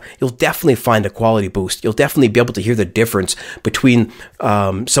standard stuff, you'll definitely find a quality boost. You'll definitely be able to hear the difference between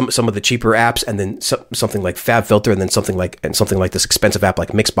some of the cheaper apps and then something like FabFilter and then something like this expensive app like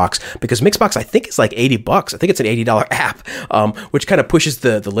Mixbox. Because Mixbox, I think, is like $80. I think it's an $80 app, which kind of pushes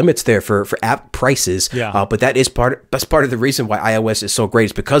the limits there for app prices. Yeah. But that's part of the reason why iOS is so great,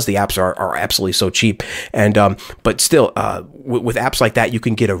 is because the apps are absolutely so cheap. And but still, with apps like that, you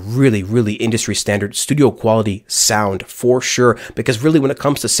can get a really, really industry standard studio quality sound for sure. Because really, when it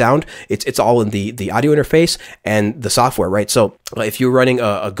comes to sound, it's all in the audio interface and the software, right? So if you're running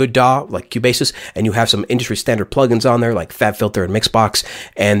a good DAW like Cubasis and you have some industry standard plugins on there like FabFilter and Mixbox,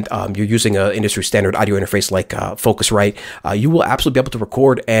 and you're using an industry standard audio interface like Focusrite, you will absolutely be able to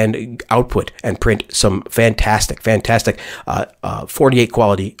record and output and print some fantastic 48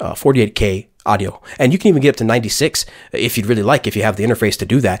 quality, 48K audio. And you can even get up to 96 if you'd really like, if you have the interface to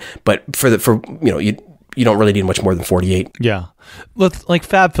do that. But you don't really need much more than 48. Yeah. Like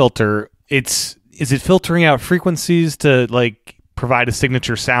FabFilter, is it filtering out frequencies to like provide a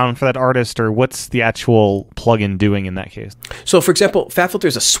signature sound for that artist, or what's the actual plugin doing in that case? So for example, FabFilter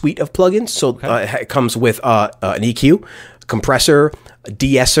is a suite of plugins. So it comes with an EQ, compressor,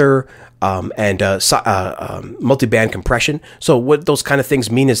 de-esser, and multi-band compression. So what those kind of things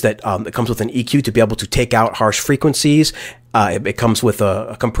mean is that it comes with an EQ to be able to take out harsh frequencies. It comes with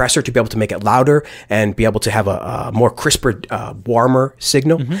a compressor to be able to make it louder and be able to have a more crisper, warmer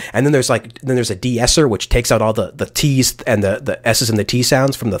signal. Mm-hmm. And then there's a de-esser, which takes out all the T's and the S's and the T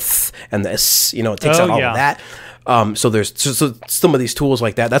sounds from the th and the S. It takes out all of that. So there's some of these tools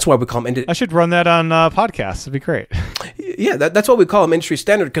like that. That's why we call them. I should run that on podcasts. It'd be great. Yeah, that's why we call them industry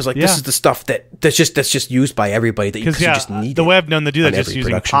standard, because this is the stuff that's just used by everybody that you just need. The way I've known to do that is just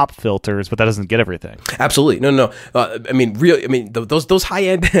using pop filters, but that doesn't get everything. Absolutely, no. Those high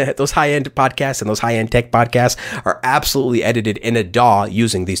end podcasts and those high end tech podcasts are absolutely edited in a DAW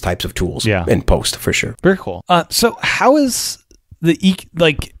using these types of tools. Yeah. In post for sure. Very cool. So how is the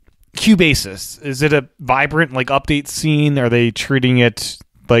Cubasis? Is it a vibrant update scene? Are they treating it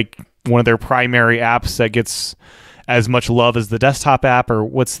like one of their primary apps that gets as much love as the desktop app, or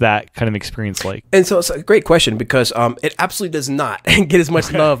what's that kind of experience like? And so it's a great question, because it absolutely does not get as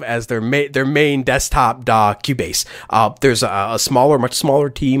much love as their main desktop DAW, Cubase. There's a much smaller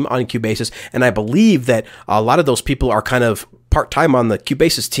team on Cubasis, and I believe that a lot of those people are kind of part-time on the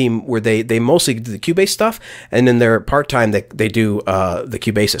Cubasis team, where they mostly do the Cubase stuff, and then they're part-time they do the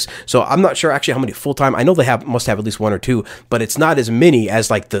Cubasis. So I'm not sure actually how many full-time. I know they must have at least one or two, but it's not as many as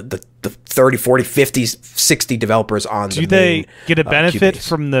like the 30, 40, 50, 60 developers on the main. Do they get a benefit Cubase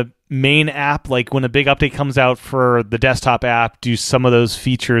from the main app? Like when a big update comes out for the desktop app, do some of those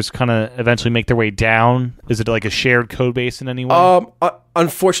features kind of eventually make their way down? Is it like a shared code base in any way?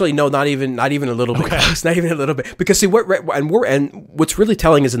 Unfortunately, no, not even a little bit. Close, not even a little bit. Because see, what's really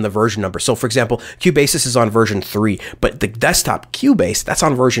telling is in the version number. So, for example, Cubasis is on version 3, but the desktop Cubase, that's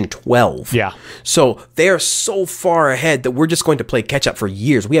on version 12. Yeah. So they are so far ahead that we're just going to play catch up for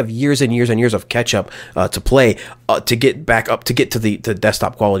years. We have years and years and years of catch up to play to get back up to get to the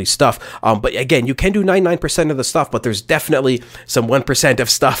desktop quality stuff. But again, you can do 99% of the stuff, but there's definitely some 1% of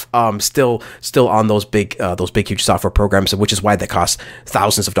stuff still on those big huge software programs, which is why they cost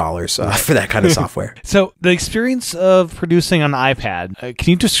thousands of dollars for that kind of software. So the experience of producing on iPad, can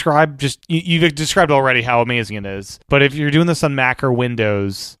you describe you've described already how amazing it is, but if you're doing this on Mac or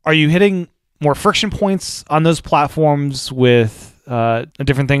Windows, are you hitting more friction points on those platforms with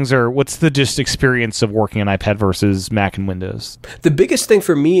different things, or what's the just experience of working on iPad versus Mac and Windows? The biggest thing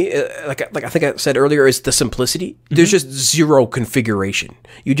for me, like I think I said earlier, is the simplicity. Mm-hmm. There's just zero configuration.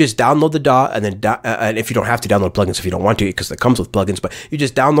 You just download the DAW, and then and if you don't have to download plugins if you don't want to, because it comes with plugins, but you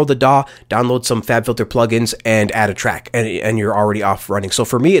just download the DAW, download some FabFilter plugins, and add a track, and you're already off running. So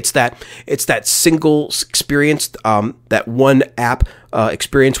for me, it's that single experience, that one app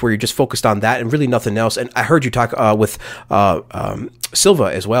experience where you're just focused on that and really nothing else. And I heard you talk with Silva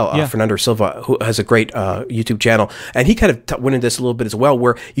as well, Fernando Silva, who has a great YouTube channel, and he kind of went into this a little bit as well,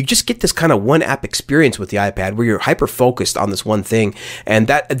 where you just get this kind of one app experience with the iPad, where you're hyper focused on this one thing. And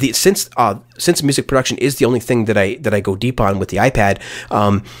that since music production is the only thing that I go deep on with the iPad,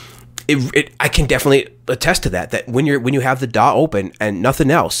 I can definitely attest to that when you have the DAW open and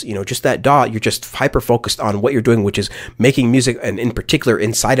nothing else, just that DAW, you're just hyper focused on what you're doing, which is making music. And in particular,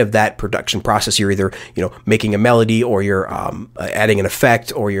 inside of that production process, you're either making a melody, or you're adding an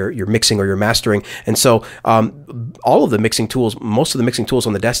effect, or you're mixing, or you're mastering. And so all of the mixing tools, most of the mixing tools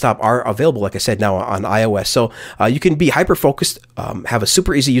on the desktop are available, like I said, now on iOS. So you can be hyper focused, have a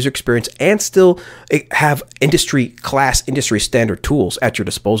super easy user experience, and still have industry standard tools at your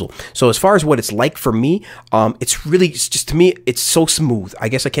disposal. So as far as what it's like for me, it's really just, to me, it's so smooth. I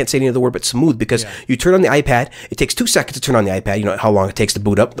guess I can't say any other word but smooth, because you turn on the iPad, it takes 2 seconds to turn on the iPad. You know how long it takes to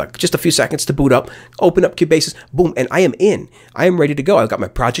boot up, like just a few seconds to boot up, open up Cubasis, boom, and I am in. I am ready to go. I've got my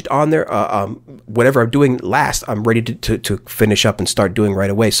project on there. Whatever I'm doing last, I'm ready to finish up and start doing right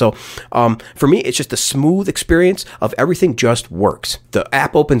away. So for me, it's just a smooth experience of everything just works. The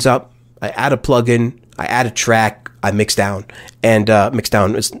app opens up, I add a plugin, I add a track, I mix down, and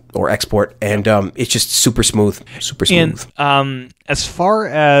or export, and it's just super smooth. And as far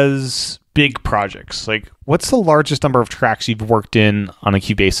as big projects, like, what's the largest number of tracks you've worked in on a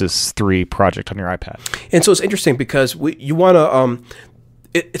Cubasis 3 project on your iPad? And so it's interesting because you want to.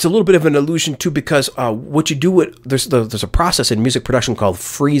 It's a little bit of an illusion too, because what you do there's a process in music production called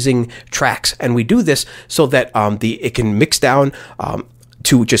freezing tracks, and we do this so that it can mix down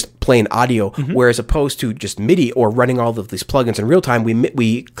to just plain audio, whereas opposed to just MIDI or running all of these plugins in real time,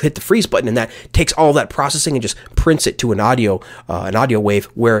 we hit the freeze button, and that takes all that processing and just prints it to an audio wave,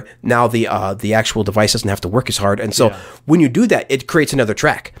 where now the actual device doesn't have to work as hard. And so when you do that, it creates another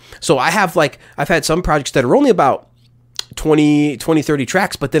track. So I've had some projects that are only about 20, 30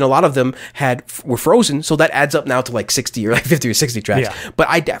 tracks, but then a lot of them were frozen, so that adds up now to like 60 or like 50 or 60 tracks. But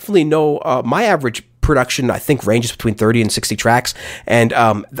I definitely know my average production, I think, ranges between 30 and 60 tracks, and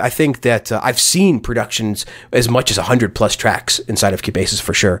I think that I've seen productions as much as 100 plus tracks inside of Cubasis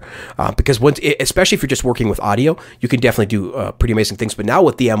for sure, because especially if you're just working with audio, you can definitely do pretty amazing things. But now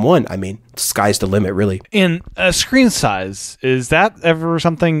with the M1, I mean, sky's the limit, really. And screen size, is that ever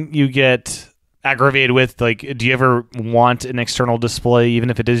something you get aggravated with? Like, do you ever want an external display,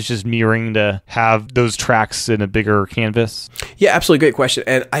 even if it is just mirroring, to have those tracks in a bigger canvas? Yeah, absolutely, great question.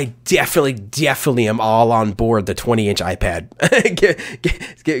 And I definitely am all on board the 20-inch iPad.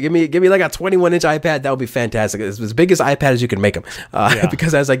 give me like a 21-inch iPad. That would be fantastic. It's as big as iPad as you can make them.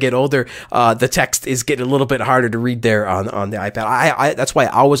 Because as I get older, the text is getting a little bit harder to read there on the iPad. I that's why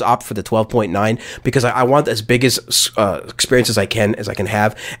I always opt for the 12.9, because I want as big as experience as I can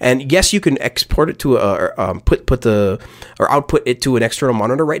have. And yes, you can export it to output it to an external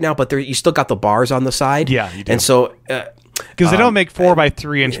monitor right now, but you still got the bars on the side. Yeah, you do. And so because they don't make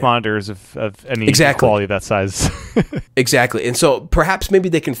 4x3 inch monitors of any quality of that size. Exactly. And so perhaps maybe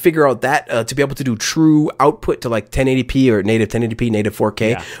they can figure out that to be able to do true output to like 1080p or native 1080p, native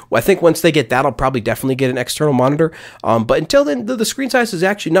 4K. Yeah. Well, I think once they get that, I'll probably definitely get an external monitor. But until then, the screen size is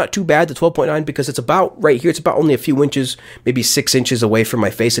actually not too bad, the 12.9, because it's about right here. It's about only a few inches, maybe 6 inches away from my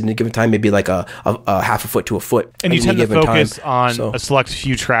face at any given time, maybe like a half a foot to a foot. And you tend to focus on a select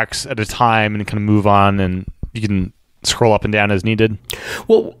few tracks at a time and kind of move on, and you can scroll up and down as needed.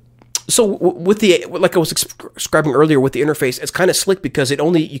 Well, so with like I was describing earlier with the interface, it's kind of slick because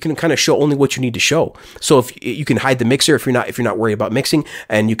you can kind of show only what you need to show. So if you can hide the mixer if you're not worried about mixing,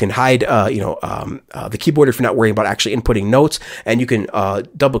 and you can hide the keyboard if you're not worrying about actually inputting notes, and you can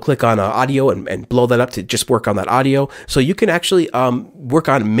double click on audio and blow that up to just work on that audio. So you can actually work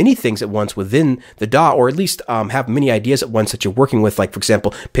on many things at once within the DAW, or at least have many ideas at once that you're working with. Like, for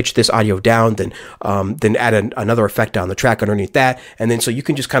example, pitch this audio down, then add another effect on the track underneath that, and then so you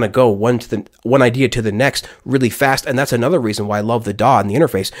can just kind of go one idea to the next really fast. And that's another reason why I love the DAW and the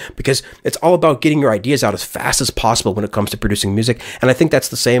interface, because it's all about getting your ideas out as fast as possible when it comes to producing music. And I think that's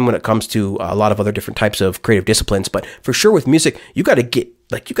the same when it comes to a lot of other different types of creative disciplines. But for sure with music, you got to get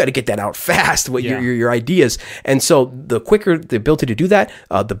that out fast with your ideas. And so the quicker the ability to do that,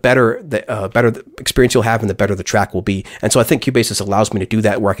 the better the experience you'll have, and the better the track will be. And so I think Cubasis allows me to do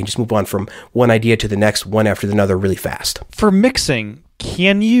that, where I can just move on from one idea to the next, one after another, really fast. For mixing,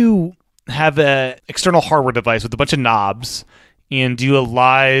 can you have an external hardware device with a bunch of knobs and do a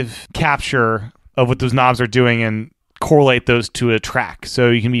live capture of what those knobs are doing and correlate those to a track?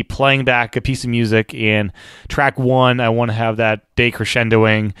 So you can be playing back a piece of music, and track 1, I want to have that bass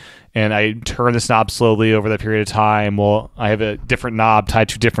crescendoing, and I turn this knob slowly over that period of time. Well, I have a different knob tied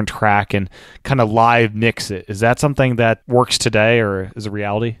to a different track and kind of live mix it. Is that something that works today, or is a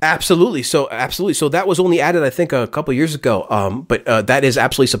reality? Absolutely. So that was only added, I think, a couple years ago. But that is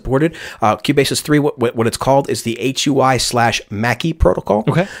absolutely supported. Cubasis 3, what it's called is the HUI/Mackie protocol.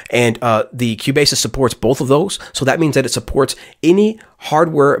 Okay. And the Cubasis supports both of those. So that means that it supports any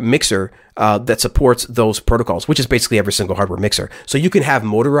hardware mixer that supports those protocols, which is basically every single hardware mixer. So you can have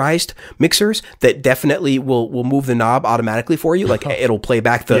motorized mixers that definitely will move the knob automatically for you, like it'll play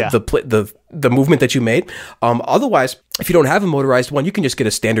back the movement that you made. Otherwise, if you don't have a motorized one, you can just get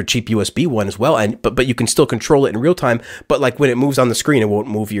a standard cheap USB one as well, but you can still control it in real time. But like when it moves on the screen, it won't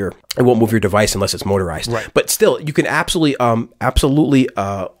move your device unless it's motorized. Right. But still, you can absolutely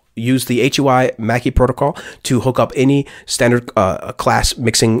use the HUI Mackie protocol to hook up any standard class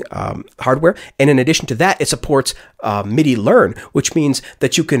mixing hardware. And in addition to that, it supports MIDI learn, which means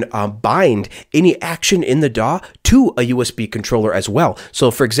that you can bind any action in the DAW to a USB controller as well. So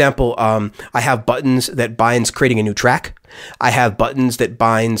for example, I have buttons that binds creating a new track. I have buttons that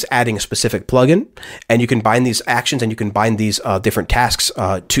binds adding a specific plugin, and you can bind these actions and you can bind these different tasks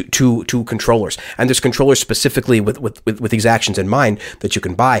to controllers. And there's controllers specifically with these actions in mind that you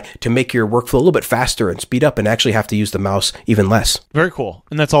can buy to make your workflow a little bit faster and speed up and actually have to use the mouse even less. Very cool.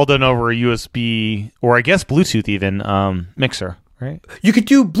 And that's all done over a USB, or I guess Bluetooth even, mixer. Right. You could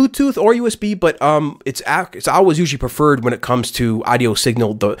do Bluetooth or USB, but it's always usually preferred when it comes to audio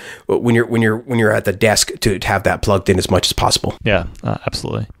signal when you're at the desk to have that plugged in as much as possible. Yeah,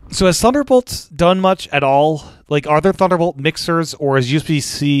 absolutely. So has Thunderbolt done much at all? Like, are there Thunderbolt mixers, or is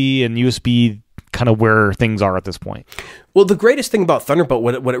USB-C and USB kind of where things are at this point? Well, the greatest thing about Thunderbolt,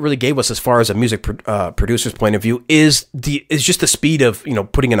 what it really gave us as far as a music producer's point of view, is just the speed of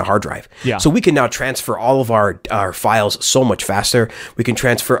putting in a hard drive. Yeah. So we can now transfer all of our files so much faster. We can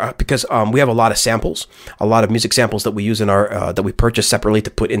transfer because we have a lot of samples, a lot of music samples that we use in our that we purchase separately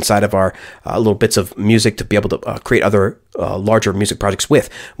to put inside of our little bits of music to be able to create other larger music projects with.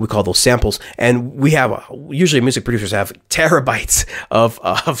 We call those samples, and we have usually music producers have terabytes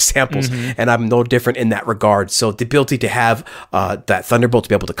of samples, and I'm no different in that regard. So the ability to have that Thunderbolt to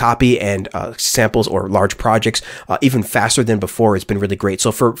be able to copy and samples or large projects even faster than before has been really great.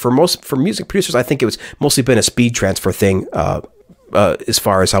 So for music producers, I think it was mostly been a speed transfer thing as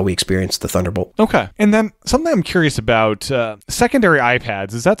far as how we experience the Thunderbolt. Okay. And then something I'm curious about, secondary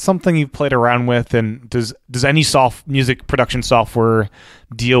iPads, is that something you've played around with? And does any music production software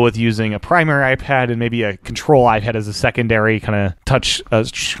deal with using a primary iPad and maybe a control iPad as a secondary kind of touch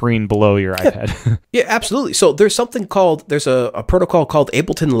screen below your iPad? Yeah, absolutely. So there's a protocol called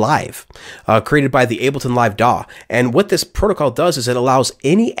Ableton Live, created by the Ableton Live DAW. And what this protocol does is it allows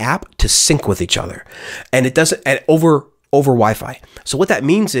any app to sync with each other. And it does it over Wi-Fi. So what that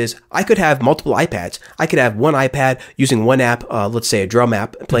means is I could have multiple iPads. I could have one iPad using one app, let's say a drum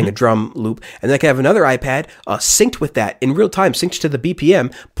app, playing a drum loop, and then I could have another iPad synced with that in real time, synced to the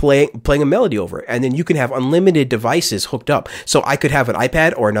BPM, playing a melody over it. And then you can have unlimited devices hooked up. So I could have an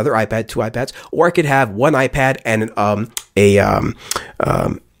iPad or another iPad, two iPads, or I could have one iPad and a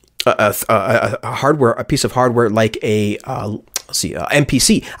piece of hardware like a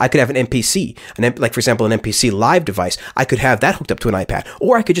MPC. I could have an MPC, like for example, an MPC live device. I could have that hooked up to an iPad,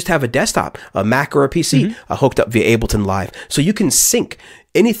 or I could just have a desktop, a Mac or a PC hooked up via Ableton Live. So you can sync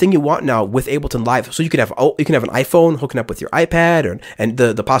anything you want now with Ableton Live. So you can have an iPhone hooking up with your iPad, and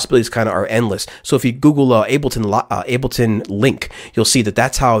the possibilities kind of are endless. So if you Google Ableton Link, you'll see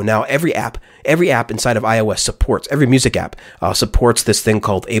that's how now every app inside of iOS supports, every music app supports this thing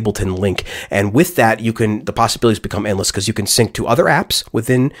called Ableton Link. And with that, the possibilities become endless because you can sync to other apps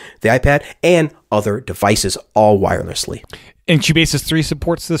within the iPad and other devices all wirelessly. And Cubasis 3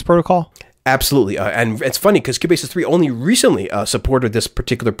 supports this protocol? Absolutely. And it's funny because Cubasis 3 only recently supported this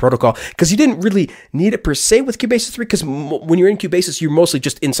particular protocol because you didn't really need it per se with Cubasis 3 because when you're in Cubasis, you're mostly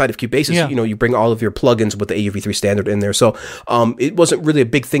just inside of Cubasis. Yeah. You bring all of your plugins with the AUV3 standard in there. So it wasn't really a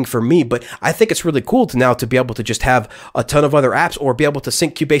big thing for me, but I think it's really cool to be able to just have a ton of other apps or be able to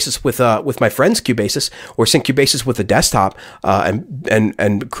sync Cubasis with my friend's Cubasis or sync Cubasis with a desktop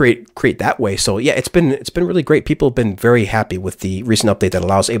and create that way. So yeah, it's been really great. People have been very happy with the recent update that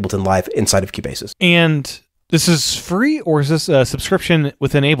allows Ableton Live inside of Cubasis. And this is free, or is this a subscription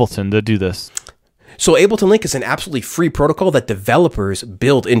within Ableton to do this? So Ableton Link is an absolutely free protocol that developers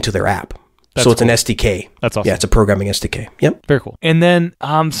build into their app. It's an SDK. That's awesome. Yeah, it's a programming SDK. Yep. Very cool. And then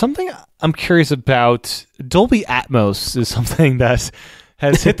something I'm curious about, Dolby Atmos is something that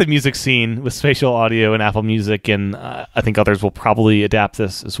has hit the music scene with spatial audio and Apple Music, and I think others will probably adapt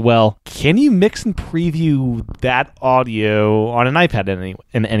this as well. Can you mix and preview that audio on an iPad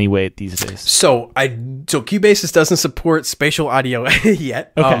in any way these days? So Cubasis doesn't support spatial audio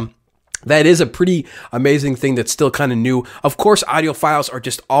yet. Okay. That is a pretty amazing thing that's still kind of new. Of course, audio files are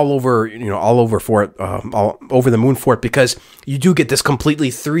just all over for it, all over the moon for it, because you do get this completely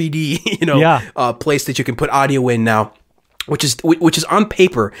 3D, place that you can put audio in now, which is on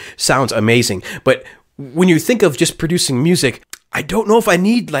paper sounds amazing. But when you think of just producing music, I don't know if I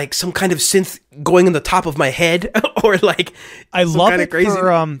need like some kind of synth going in the top of my head or like I some love kind it of crazy for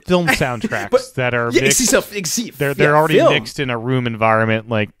film soundtracks that are mixed. They're already film. mixed in a room environment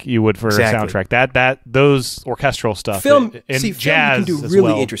like you would for a soundtrack. Those orchestral stuff. Film and film jazz you can do as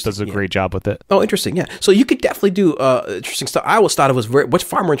really well interesting. does a great job with it. Oh, interesting. Yeah. So you could definitely do interesting stuff. I always thought it was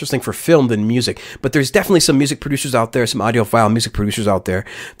far more interesting for film than music. But there's definitely some music producers out there, some audiophile music producers out there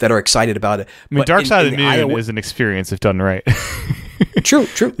that are excited about it. I mean, Dark Side of the Moon is an experience if done right. True.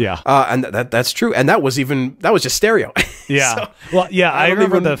 Yeah. And that's true. And that was just stereo. Yeah. I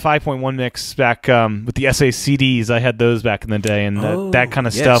remember the 5.1 mix back with the SA CDs. I had those back in the day, and that kind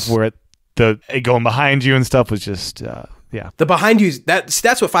of stuff where it going behind you and stuff was just the behind you. That's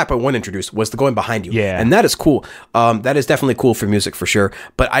what 5.1 introduced, was the going behind you. Yeah. And that is cool. That is definitely cool for music for sure.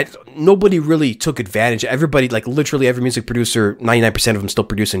 But nobody really took advantage. Everybody, like literally every music producer, 99% of them still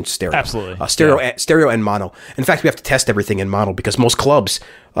produce in stereo. Absolutely. Stereo and mono. In fact, we have to test everything in mono because most clubs,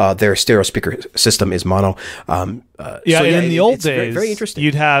 their stereo speaker system is mono. In the old days, very, very interesting.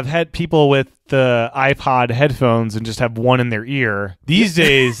 You'd have people with the iPod headphones and just have one in their ear. These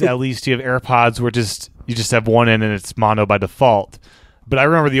days, at least, you have AirPods where you just have one in and it's mono by default. But I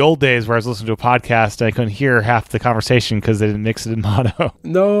remember the old days where I was listening to a podcast and I couldn't hear half the conversation because they didn't mix it in mono.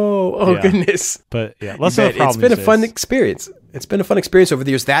 No. Oh, goodness. But less of a problem. It's been a fun experience. It's been a fun experience over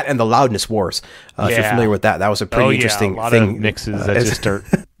the years. That and the loudness wars. If you're familiar with that, that was a pretty interesting a lot thing. Of mixes that just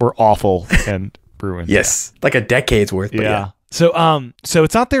were awful and ruined. Yes. Like a decade's worth. But yeah. So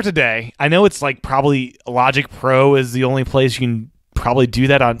it's out there today. I know it's like probably Logic Pro is the only place you can probably do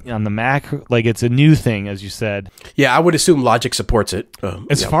that on the Mac. Like it's a new thing, as you said. Yeah, I would assume Logic supports it.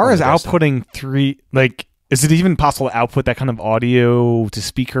 As far as outputting is it even possible to output that kind of audio to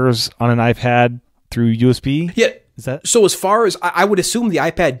speakers on an iPad through USB? Yeah. Is that so? As far as I would assume, the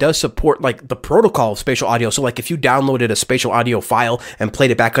iPad does support like the protocol of spatial audio. So, like if you downloaded a spatial audio file and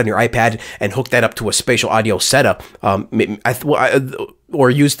played it back on your iPad and hooked that up to a spatial audio setup, or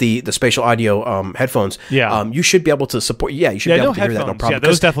use the spatial audio headphones, you should be able to support. Yeah, you should be able to hear that no problem. Yeah,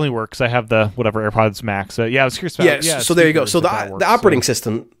 those definitely work because I have the whatever AirPods Max. I was curious about. Yeah, so there you go. So the operating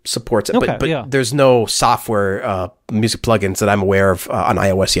system supports it, but there's no software music plugins that I'm aware of on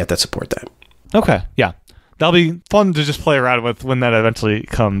iOS yet that support that. Okay, yeah. That'll be fun to just play around with when that eventually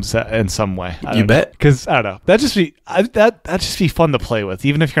comes in some way. You bet. Because I don't know, that'd just be fun to play with,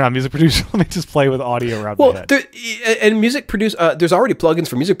 even if you're not a music producer. Let me just play with audio around. Well, there's already plugins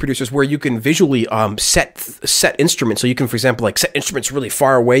for music producers where you can visually set instruments. So you can, for example, like set instruments really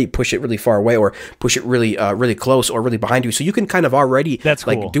far away, push it really far away, or push it really really close or really behind you. So you can kind of already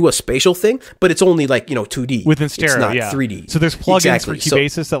do a spatial thing, but it's only 2D within stereo. It's not 3D. So there's plugins for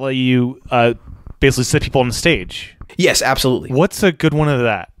Cubasis that let you basically sit people on the stage. Yes, absolutely. What's a good one of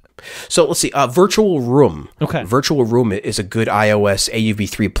that? So let's see. Virtual Room. Okay. Virtual Room is a good iOS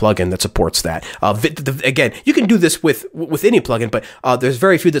AUV3 plugin that supports that. Again, you can do this with any plugin, but there's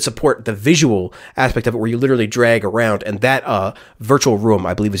very few that support the visual aspect of it, where you literally drag around. And that Virtual Room,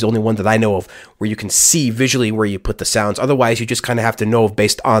 I believe, is the only one that I know of where you can see visually where you put the sounds. Otherwise, you just kind of have to know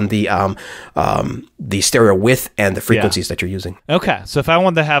based on the stereo width and the frequencies that you're using. Okay, so if I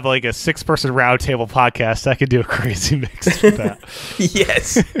wanted to have like a 6-person Roundtable podcast, I could do a crazy mix with that.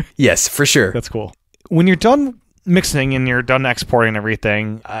 Yes. Yes, for sure. That's cool. When you're done mixing and you're done exporting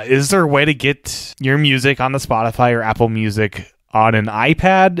everything, is there a way to get your music on the Spotify or Apple Music on an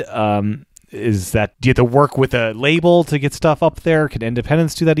iPad? Do you have to work with a label to get stuff up there? Can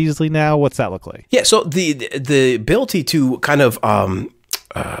independents do that easily now? What's that look like? Yeah, so the ability to kind of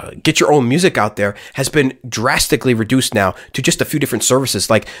get your own music out there has been drastically reduced now to just a few different services,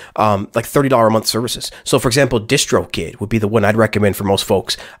 like $30 a month services. So, for example, DistroKid would be the one I'd recommend for most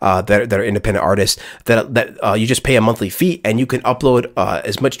folks that are independent artists. That you just pay a monthly fee and you can upload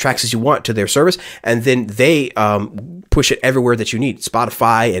as much tracks as you want to their service, and then they push it everywhere that you need,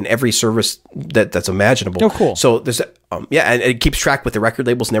 Spotify and every service that's imaginable. Oh, cool. So there's yeah, and it keeps track with the record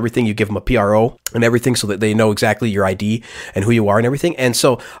labels and everything. You give them a PRO and everything so that they know exactly your ID and who you are and everything. And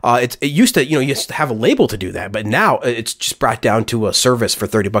so it used to, you used to have a label to do that, but now it's just brought down to a service for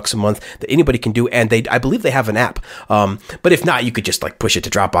 $30 a month that anybody can do. And I believe they have an app. But if not, you could just like push it to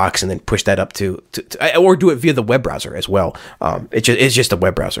Dropbox and then push that up to or do it via the web browser as well. It's just a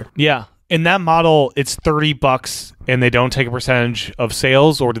web browser. Yeah. In that model, it's $30 and they don't take a percentage of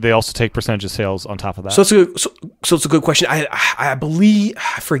sales, or do they also take percentage of sales on top of that? So it's a good question. I believe,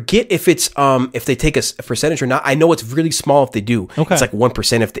 I forget if it's if they take a percentage or not. I know it's really small if they do. Okay. It's like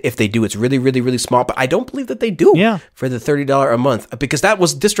 1% if they do. It's really, really, really small. But I don't believe that they do. Yeah. For the $30 a month, because that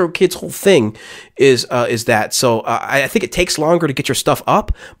was DistroKid's whole thing is that. So I think it takes longer to get your stuff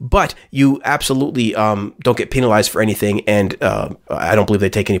up, but you absolutely don't get penalized for anything, and I don't believe they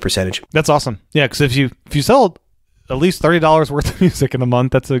take any percentage. That's awesome. Yeah, because if you sell at least $30 worth of music in a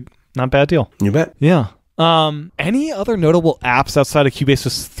month, that's a not bad deal. You bet. Yeah. Any other notable apps outside of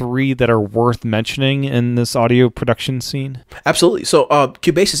Cubasis 3 that are worth mentioning in this audio production scene? Absolutely. So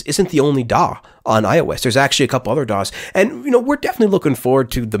Cubasis isn't the only DAW on iOS. There's actually a couple other DAWs. And, we're definitely looking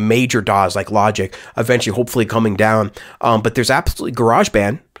forward to the major DAWs like Logic eventually hopefully coming down. But there's absolutely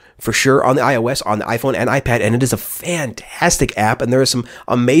GarageBand, for sure, on the iOS, on the iPhone and iPad, and it is a fantastic app. And there are some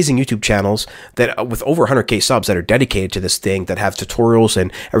amazing YouTube channels that, with over 100K subs, that are dedicated to this thing, that have tutorials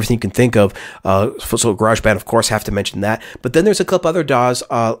and everything you can think of. So GarageBand, of course, have to mention that. But then there's a couple other DAWs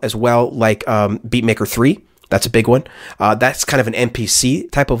as well, like Beatmaker 3. That's a big one. That's kind of an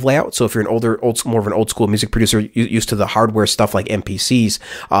MPC type of layout. So if you're more of an old school music producer used to the hardware stuff like MPCs,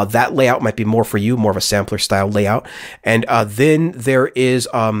 that layout might be more for you, more of a sampler style layout. And then there is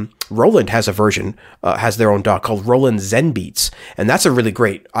Roland has a version, has their own DAW called Roland Zen Beats. And that's a really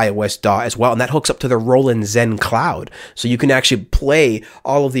great iOS DAW as well. And that hooks up to the Roland Zen Cloud. So you can actually play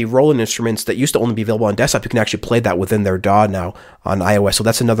all of the Roland instruments that used to only be available on desktop. You can actually play that within their DAW now on iOS. So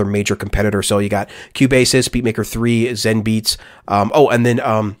that's another major competitor. So you got Cubasis, Beatmaker 3, Zen Beats. And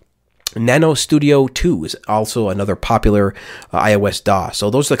then Nano Studio 2 is also another popular iOS DAW. So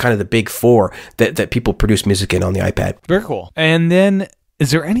those are kind of the big four that people produce music in on the iPad. Very cool. And then, is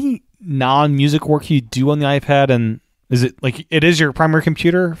there any non-music work you do on the iPad? And is it like it is your primary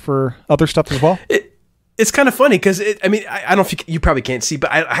computer for other stuff as well? It's kind of funny because I don't know if you probably can't see,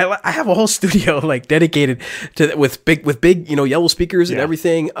 but I have a whole studio like dedicated to with big yellow speakers and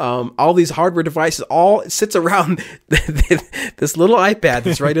everything. All these hardware devices, all sits around this little iPad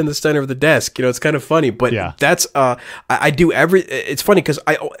that's right in the center of the desk. It's kind of funny, but that's I do It's funny because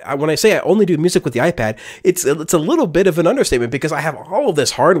when I say I only do music with the iPad, it's a little bit of an understatement because I have all of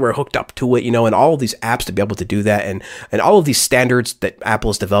this hardware hooked up to it, and all of these apps to be able to do that, and all of these standards that Apple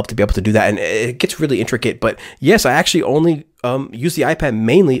has developed to be able to do that, and it gets really intricate. But yes, I actually only use the iPad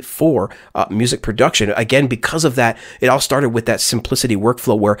mainly for music production. Again, because of that, it all started with that simplicity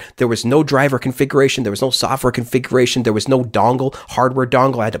workflow where there was no driver configuration, there was no software configuration, there was no hardware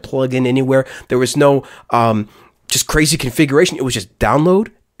dongle I had to plug in anywhere. There was no just crazy configuration. It was just download,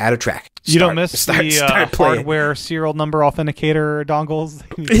 add a track. You don't miss the hardware serial number authenticator dongles?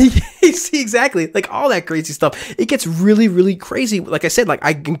 See, exactly. Like all that crazy stuff. It gets really, really crazy. Like I said,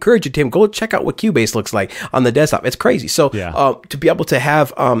 I encourage you, Tim, go check out what Cubase looks like on the desktop. It's crazy. So to be able to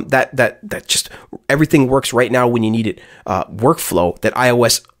have that just everything works right now when you need it workflow that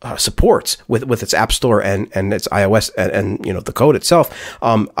iOS supports with its App Store and its iOS and the code itself,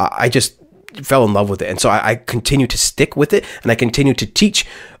 I just fell in love with it. And so I continue to stick with it, and I continue to teach.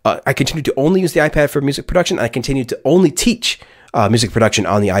 I continue to only use the iPad for music production. And I continue to only teach music production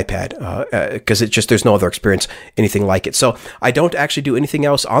on the iPad because there's no other experience anything like it. So I don't actually do anything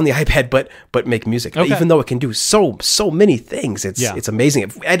else on the iPad but make music. Okay. Even though it can do so many things, it's amazing.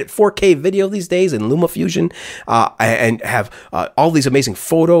 I edit 4K video these days in LumaFusion, and have all these amazing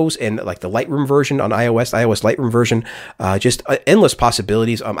photos and like the Lightroom version on iOS Lightroom version, just endless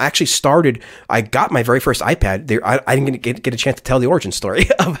possibilities. I got my very first iPad there. I didn't get a chance to tell the origin story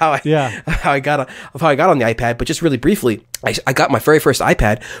of how I got on the iPad, but just really briefly, I got my very first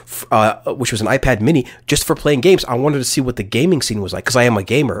iPad, which was an iPad mini, just for playing games. I wanted to see what the gaming scene was like because I am a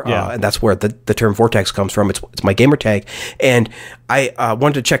gamer, and that's where the term Vortex comes from. It's my gamer tag, and I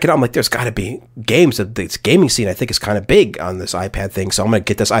wanted to check it out. I'm like, there's got to be games. This gaming scene, I think, is kind of big on this iPad thing, so I'm going to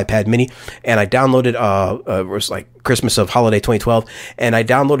get this iPad mini, and I downloaded, it was like Christmas of holiday 2012, and I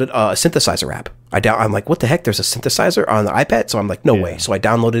downloaded a synthesizer app. I'm like, what the heck? There's a synthesizer on the iPad? So I'm like, no way. So I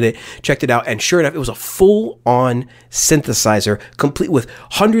downloaded it, checked it out, and sure enough, it was a full-on synthesizer, complete with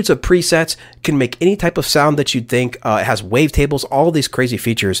hundreds of presets, can make any type of sound that you'd think. It has wavetables, all these crazy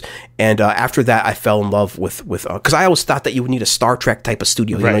features. And after that, I fell in love with because I always thought that you would need a Star Trek type of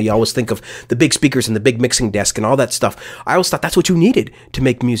studio. You know, you always think of the big speakers and the big mixing desk and all that stuff. I always thought that's what you needed to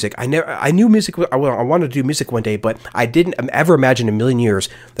make music. I knew music. I wanted to do music one day, but I didn't ever imagine in a million years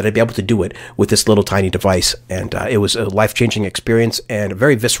that I'd be able to do it with this little tiny device. And it was a life-changing experience and a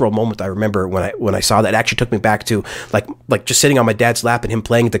very visceral moment. I remember when I saw that. It actually took me back to like just sitting on my dad's lap and him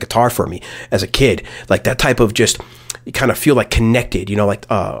playing the guitar for me as a kid. Like that type of just, you kind of feel like connected, you know, like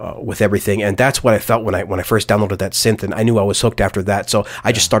with everything. And that's what I felt when I first downloaded that synth, and I knew I was hooked after that. So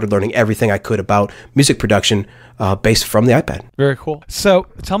I just started learning everything I could about music production based from the iPad. Very cool. So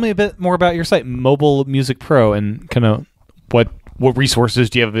tell me a bit more about your site, Mobile Music Pro, and kind of what resources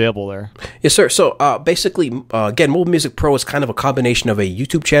do you have available there? Yes, sir. So basically, again, Mobile Music Pro is kind of a combination of a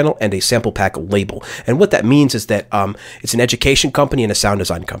YouTube channel and a sample pack label. And what that means is that it's an education company and a sound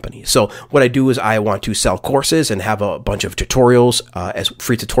design company. So what I do is I want to sell courses and have a bunch of tutorials, as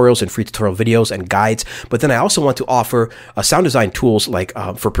free tutorials and free tutorial videos and guides. But then I also want to offer sound design tools like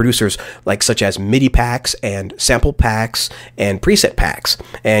for producers, like such as MIDI packs and sample packs and preset packs,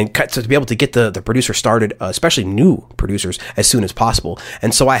 and to be able to get the producer started, especially new producers, as soon as possible.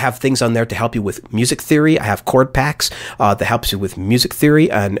 And so I have things on there to help you with music theory. I have chord packs that helps you with music theory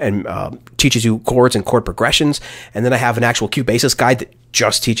and teaches you chords and chord progressions. And then I have an actual Cubasis guide that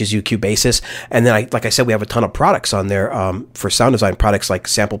just teaches you Cubasis. And then like I said, we have a ton of products on there for sound design products like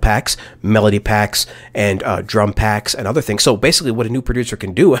sample packs, melody packs, and drum packs and other things. So basically what a new producer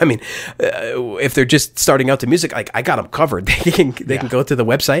can do, I mean, if they're just starting out to music, like I got them covered. They can go to the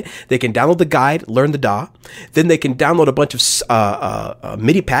website, they can download the guide, learn the DAW, then they can download a bunch of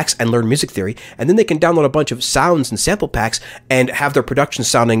MIDI packs and learn music theory, and then they can download a bunch of sounds and sample packs and have their production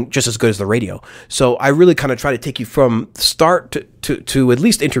sounding just as good as the radio. So I really kind of try to take you from start to at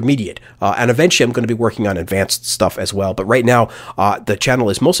least intermediate, and eventually I'm going to be working on advanced stuff as well. But right now, the channel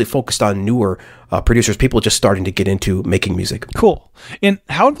is mostly focused on newer producers, people just starting to get into making music. Cool. And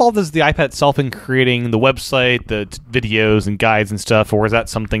how involved is the iPad itself in creating the website, the videos and guides and stuff, or is that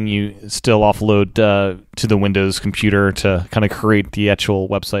something you still offload to the Windows computer to kind of create the actual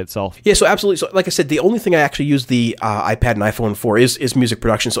website itself? Yeah, so absolutely. So like I said, the only thing I actually use the iPad and iPhone for is music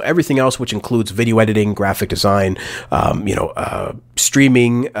production. So everything else, which includes video editing, graphic design,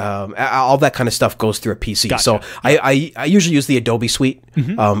 streaming, all that kind of stuff goes through a PC. Gotcha. So I usually use the Adobe suite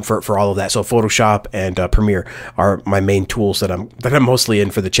for all of that. So Photoshop and Premiere are my main tools that I'm mostly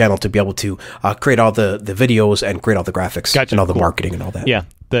in for the channel to be able to create all the videos and create all the graphics and all the marketing and all that. Yeah.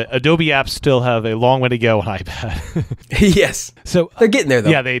 The Adobe apps still have a long way to go on iPad. Yes. So they're getting there, though.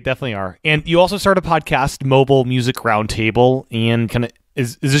 Yeah, they definitely are. And you also started a podcast, Mobile Music Roundtable, and kind of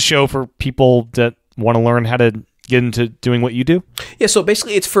is a show for people that want to learn how to get into doing what you do? Yeah, so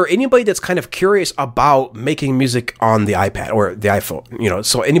basically it's for anybody that's kind of curious about making music on the iPad or the iPhone,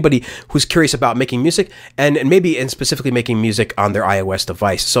 so anybody who's curious about making music and specifically making music on their iOS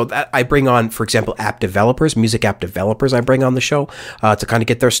device. So that I bring on, for example, music app developers I bring on the show to kind of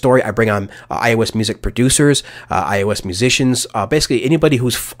get their story. I bring on iOS music producers, iOS musicians, basically anybody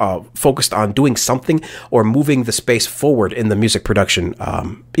who's focused on doing something or moving the space forward in the music production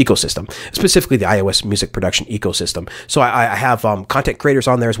ecosystem, specifically the iOS music production ecosystem. So I have content creators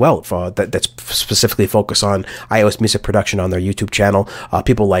on there as well that's specifically focused on iOS music production on their YouTube channel.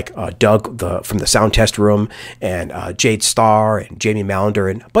 People like Doug from the Sound Test Room and Jade Starr and Jamie Mallender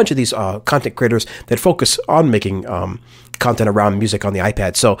and a bunch of these content creators that focus on making content around music on the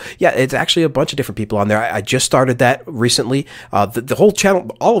iPad. So yeah, it's actually a bunch of different people on there. I just started that recently. The whole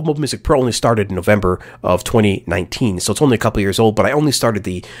channel, all of Mobile Music Pro only started in November of 2019. So it's only a couple of years old, but I only started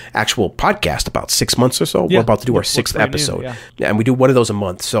the actual podcast about 6 months or so. Yeah. We're about to do our 6th episode. New, yeah. And we do one of those a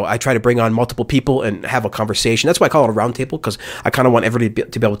month. So I try to bring on multiple people and have a conversation. That's why I call it a roundtable, because I kind of want everybody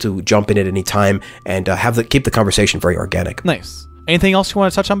to be able to jump in at any time and keep the conversation very organic. Nice. Anything else you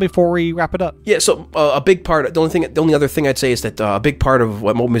want to touch on before we wrap it up? Yeah, so a big part, the only other thing I'd say is that a big part of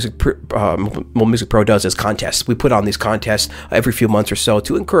what Mobile Music Pro does is contests. We put on these contests every few months or so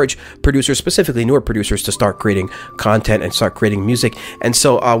to encourage producers, specifically newer producers, to start creating content and start creating music. And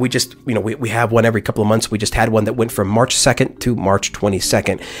so we just, we have one every couple of months. We just had one that went from March 2nd to March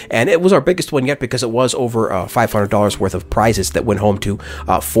 22nd. And it was our biggest one yet because it was over $500 worth of prizes that went home to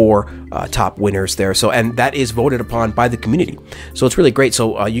 4 top winners there. So, and that is voted upon by the community. So it's really great.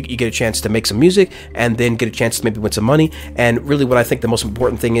 So you get a chance to make some music and then get a chance to maybe win some money. And really what I think the most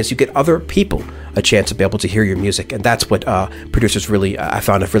important thing is you get other people a chance to be able to hear your music. And that's what producers really, I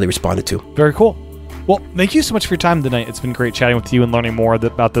found, have really responded to. Very cool. Well, thank you so much for your time tonight. It's been great chatting with you and learning more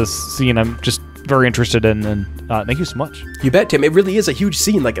about this scene. I'm just very interested in, and thank you so much. You bet, Tim. It really is a huge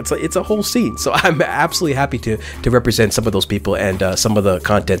scene. Like it's a whole scene. So I'm absolutely happy to represent some of those people and some of the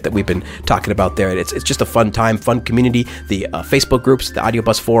content that we've been talking about there. And it's just a fun time, fun community. The Facebook groups, the Audio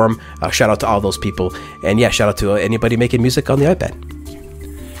Bus forum. Shout out to all those people, and yeah, shout out to anybody making music on the iPad.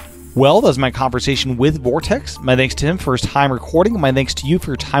 Well, that was my conversation with Vortex. My thanks to him for his time recording, and my thanks to you for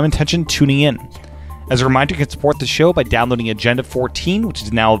your time and attention tuning in. As a reminder, you can support the show by downloading Agenda 14, which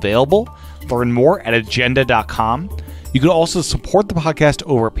is now available. Learn more at agenda.com. You can also support the podcast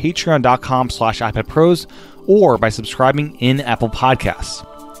over at patreon.com/iPadPros or by subscribing in Apple Podcasts.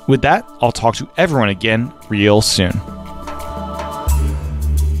 With that, I'll talk to everyone again real soon.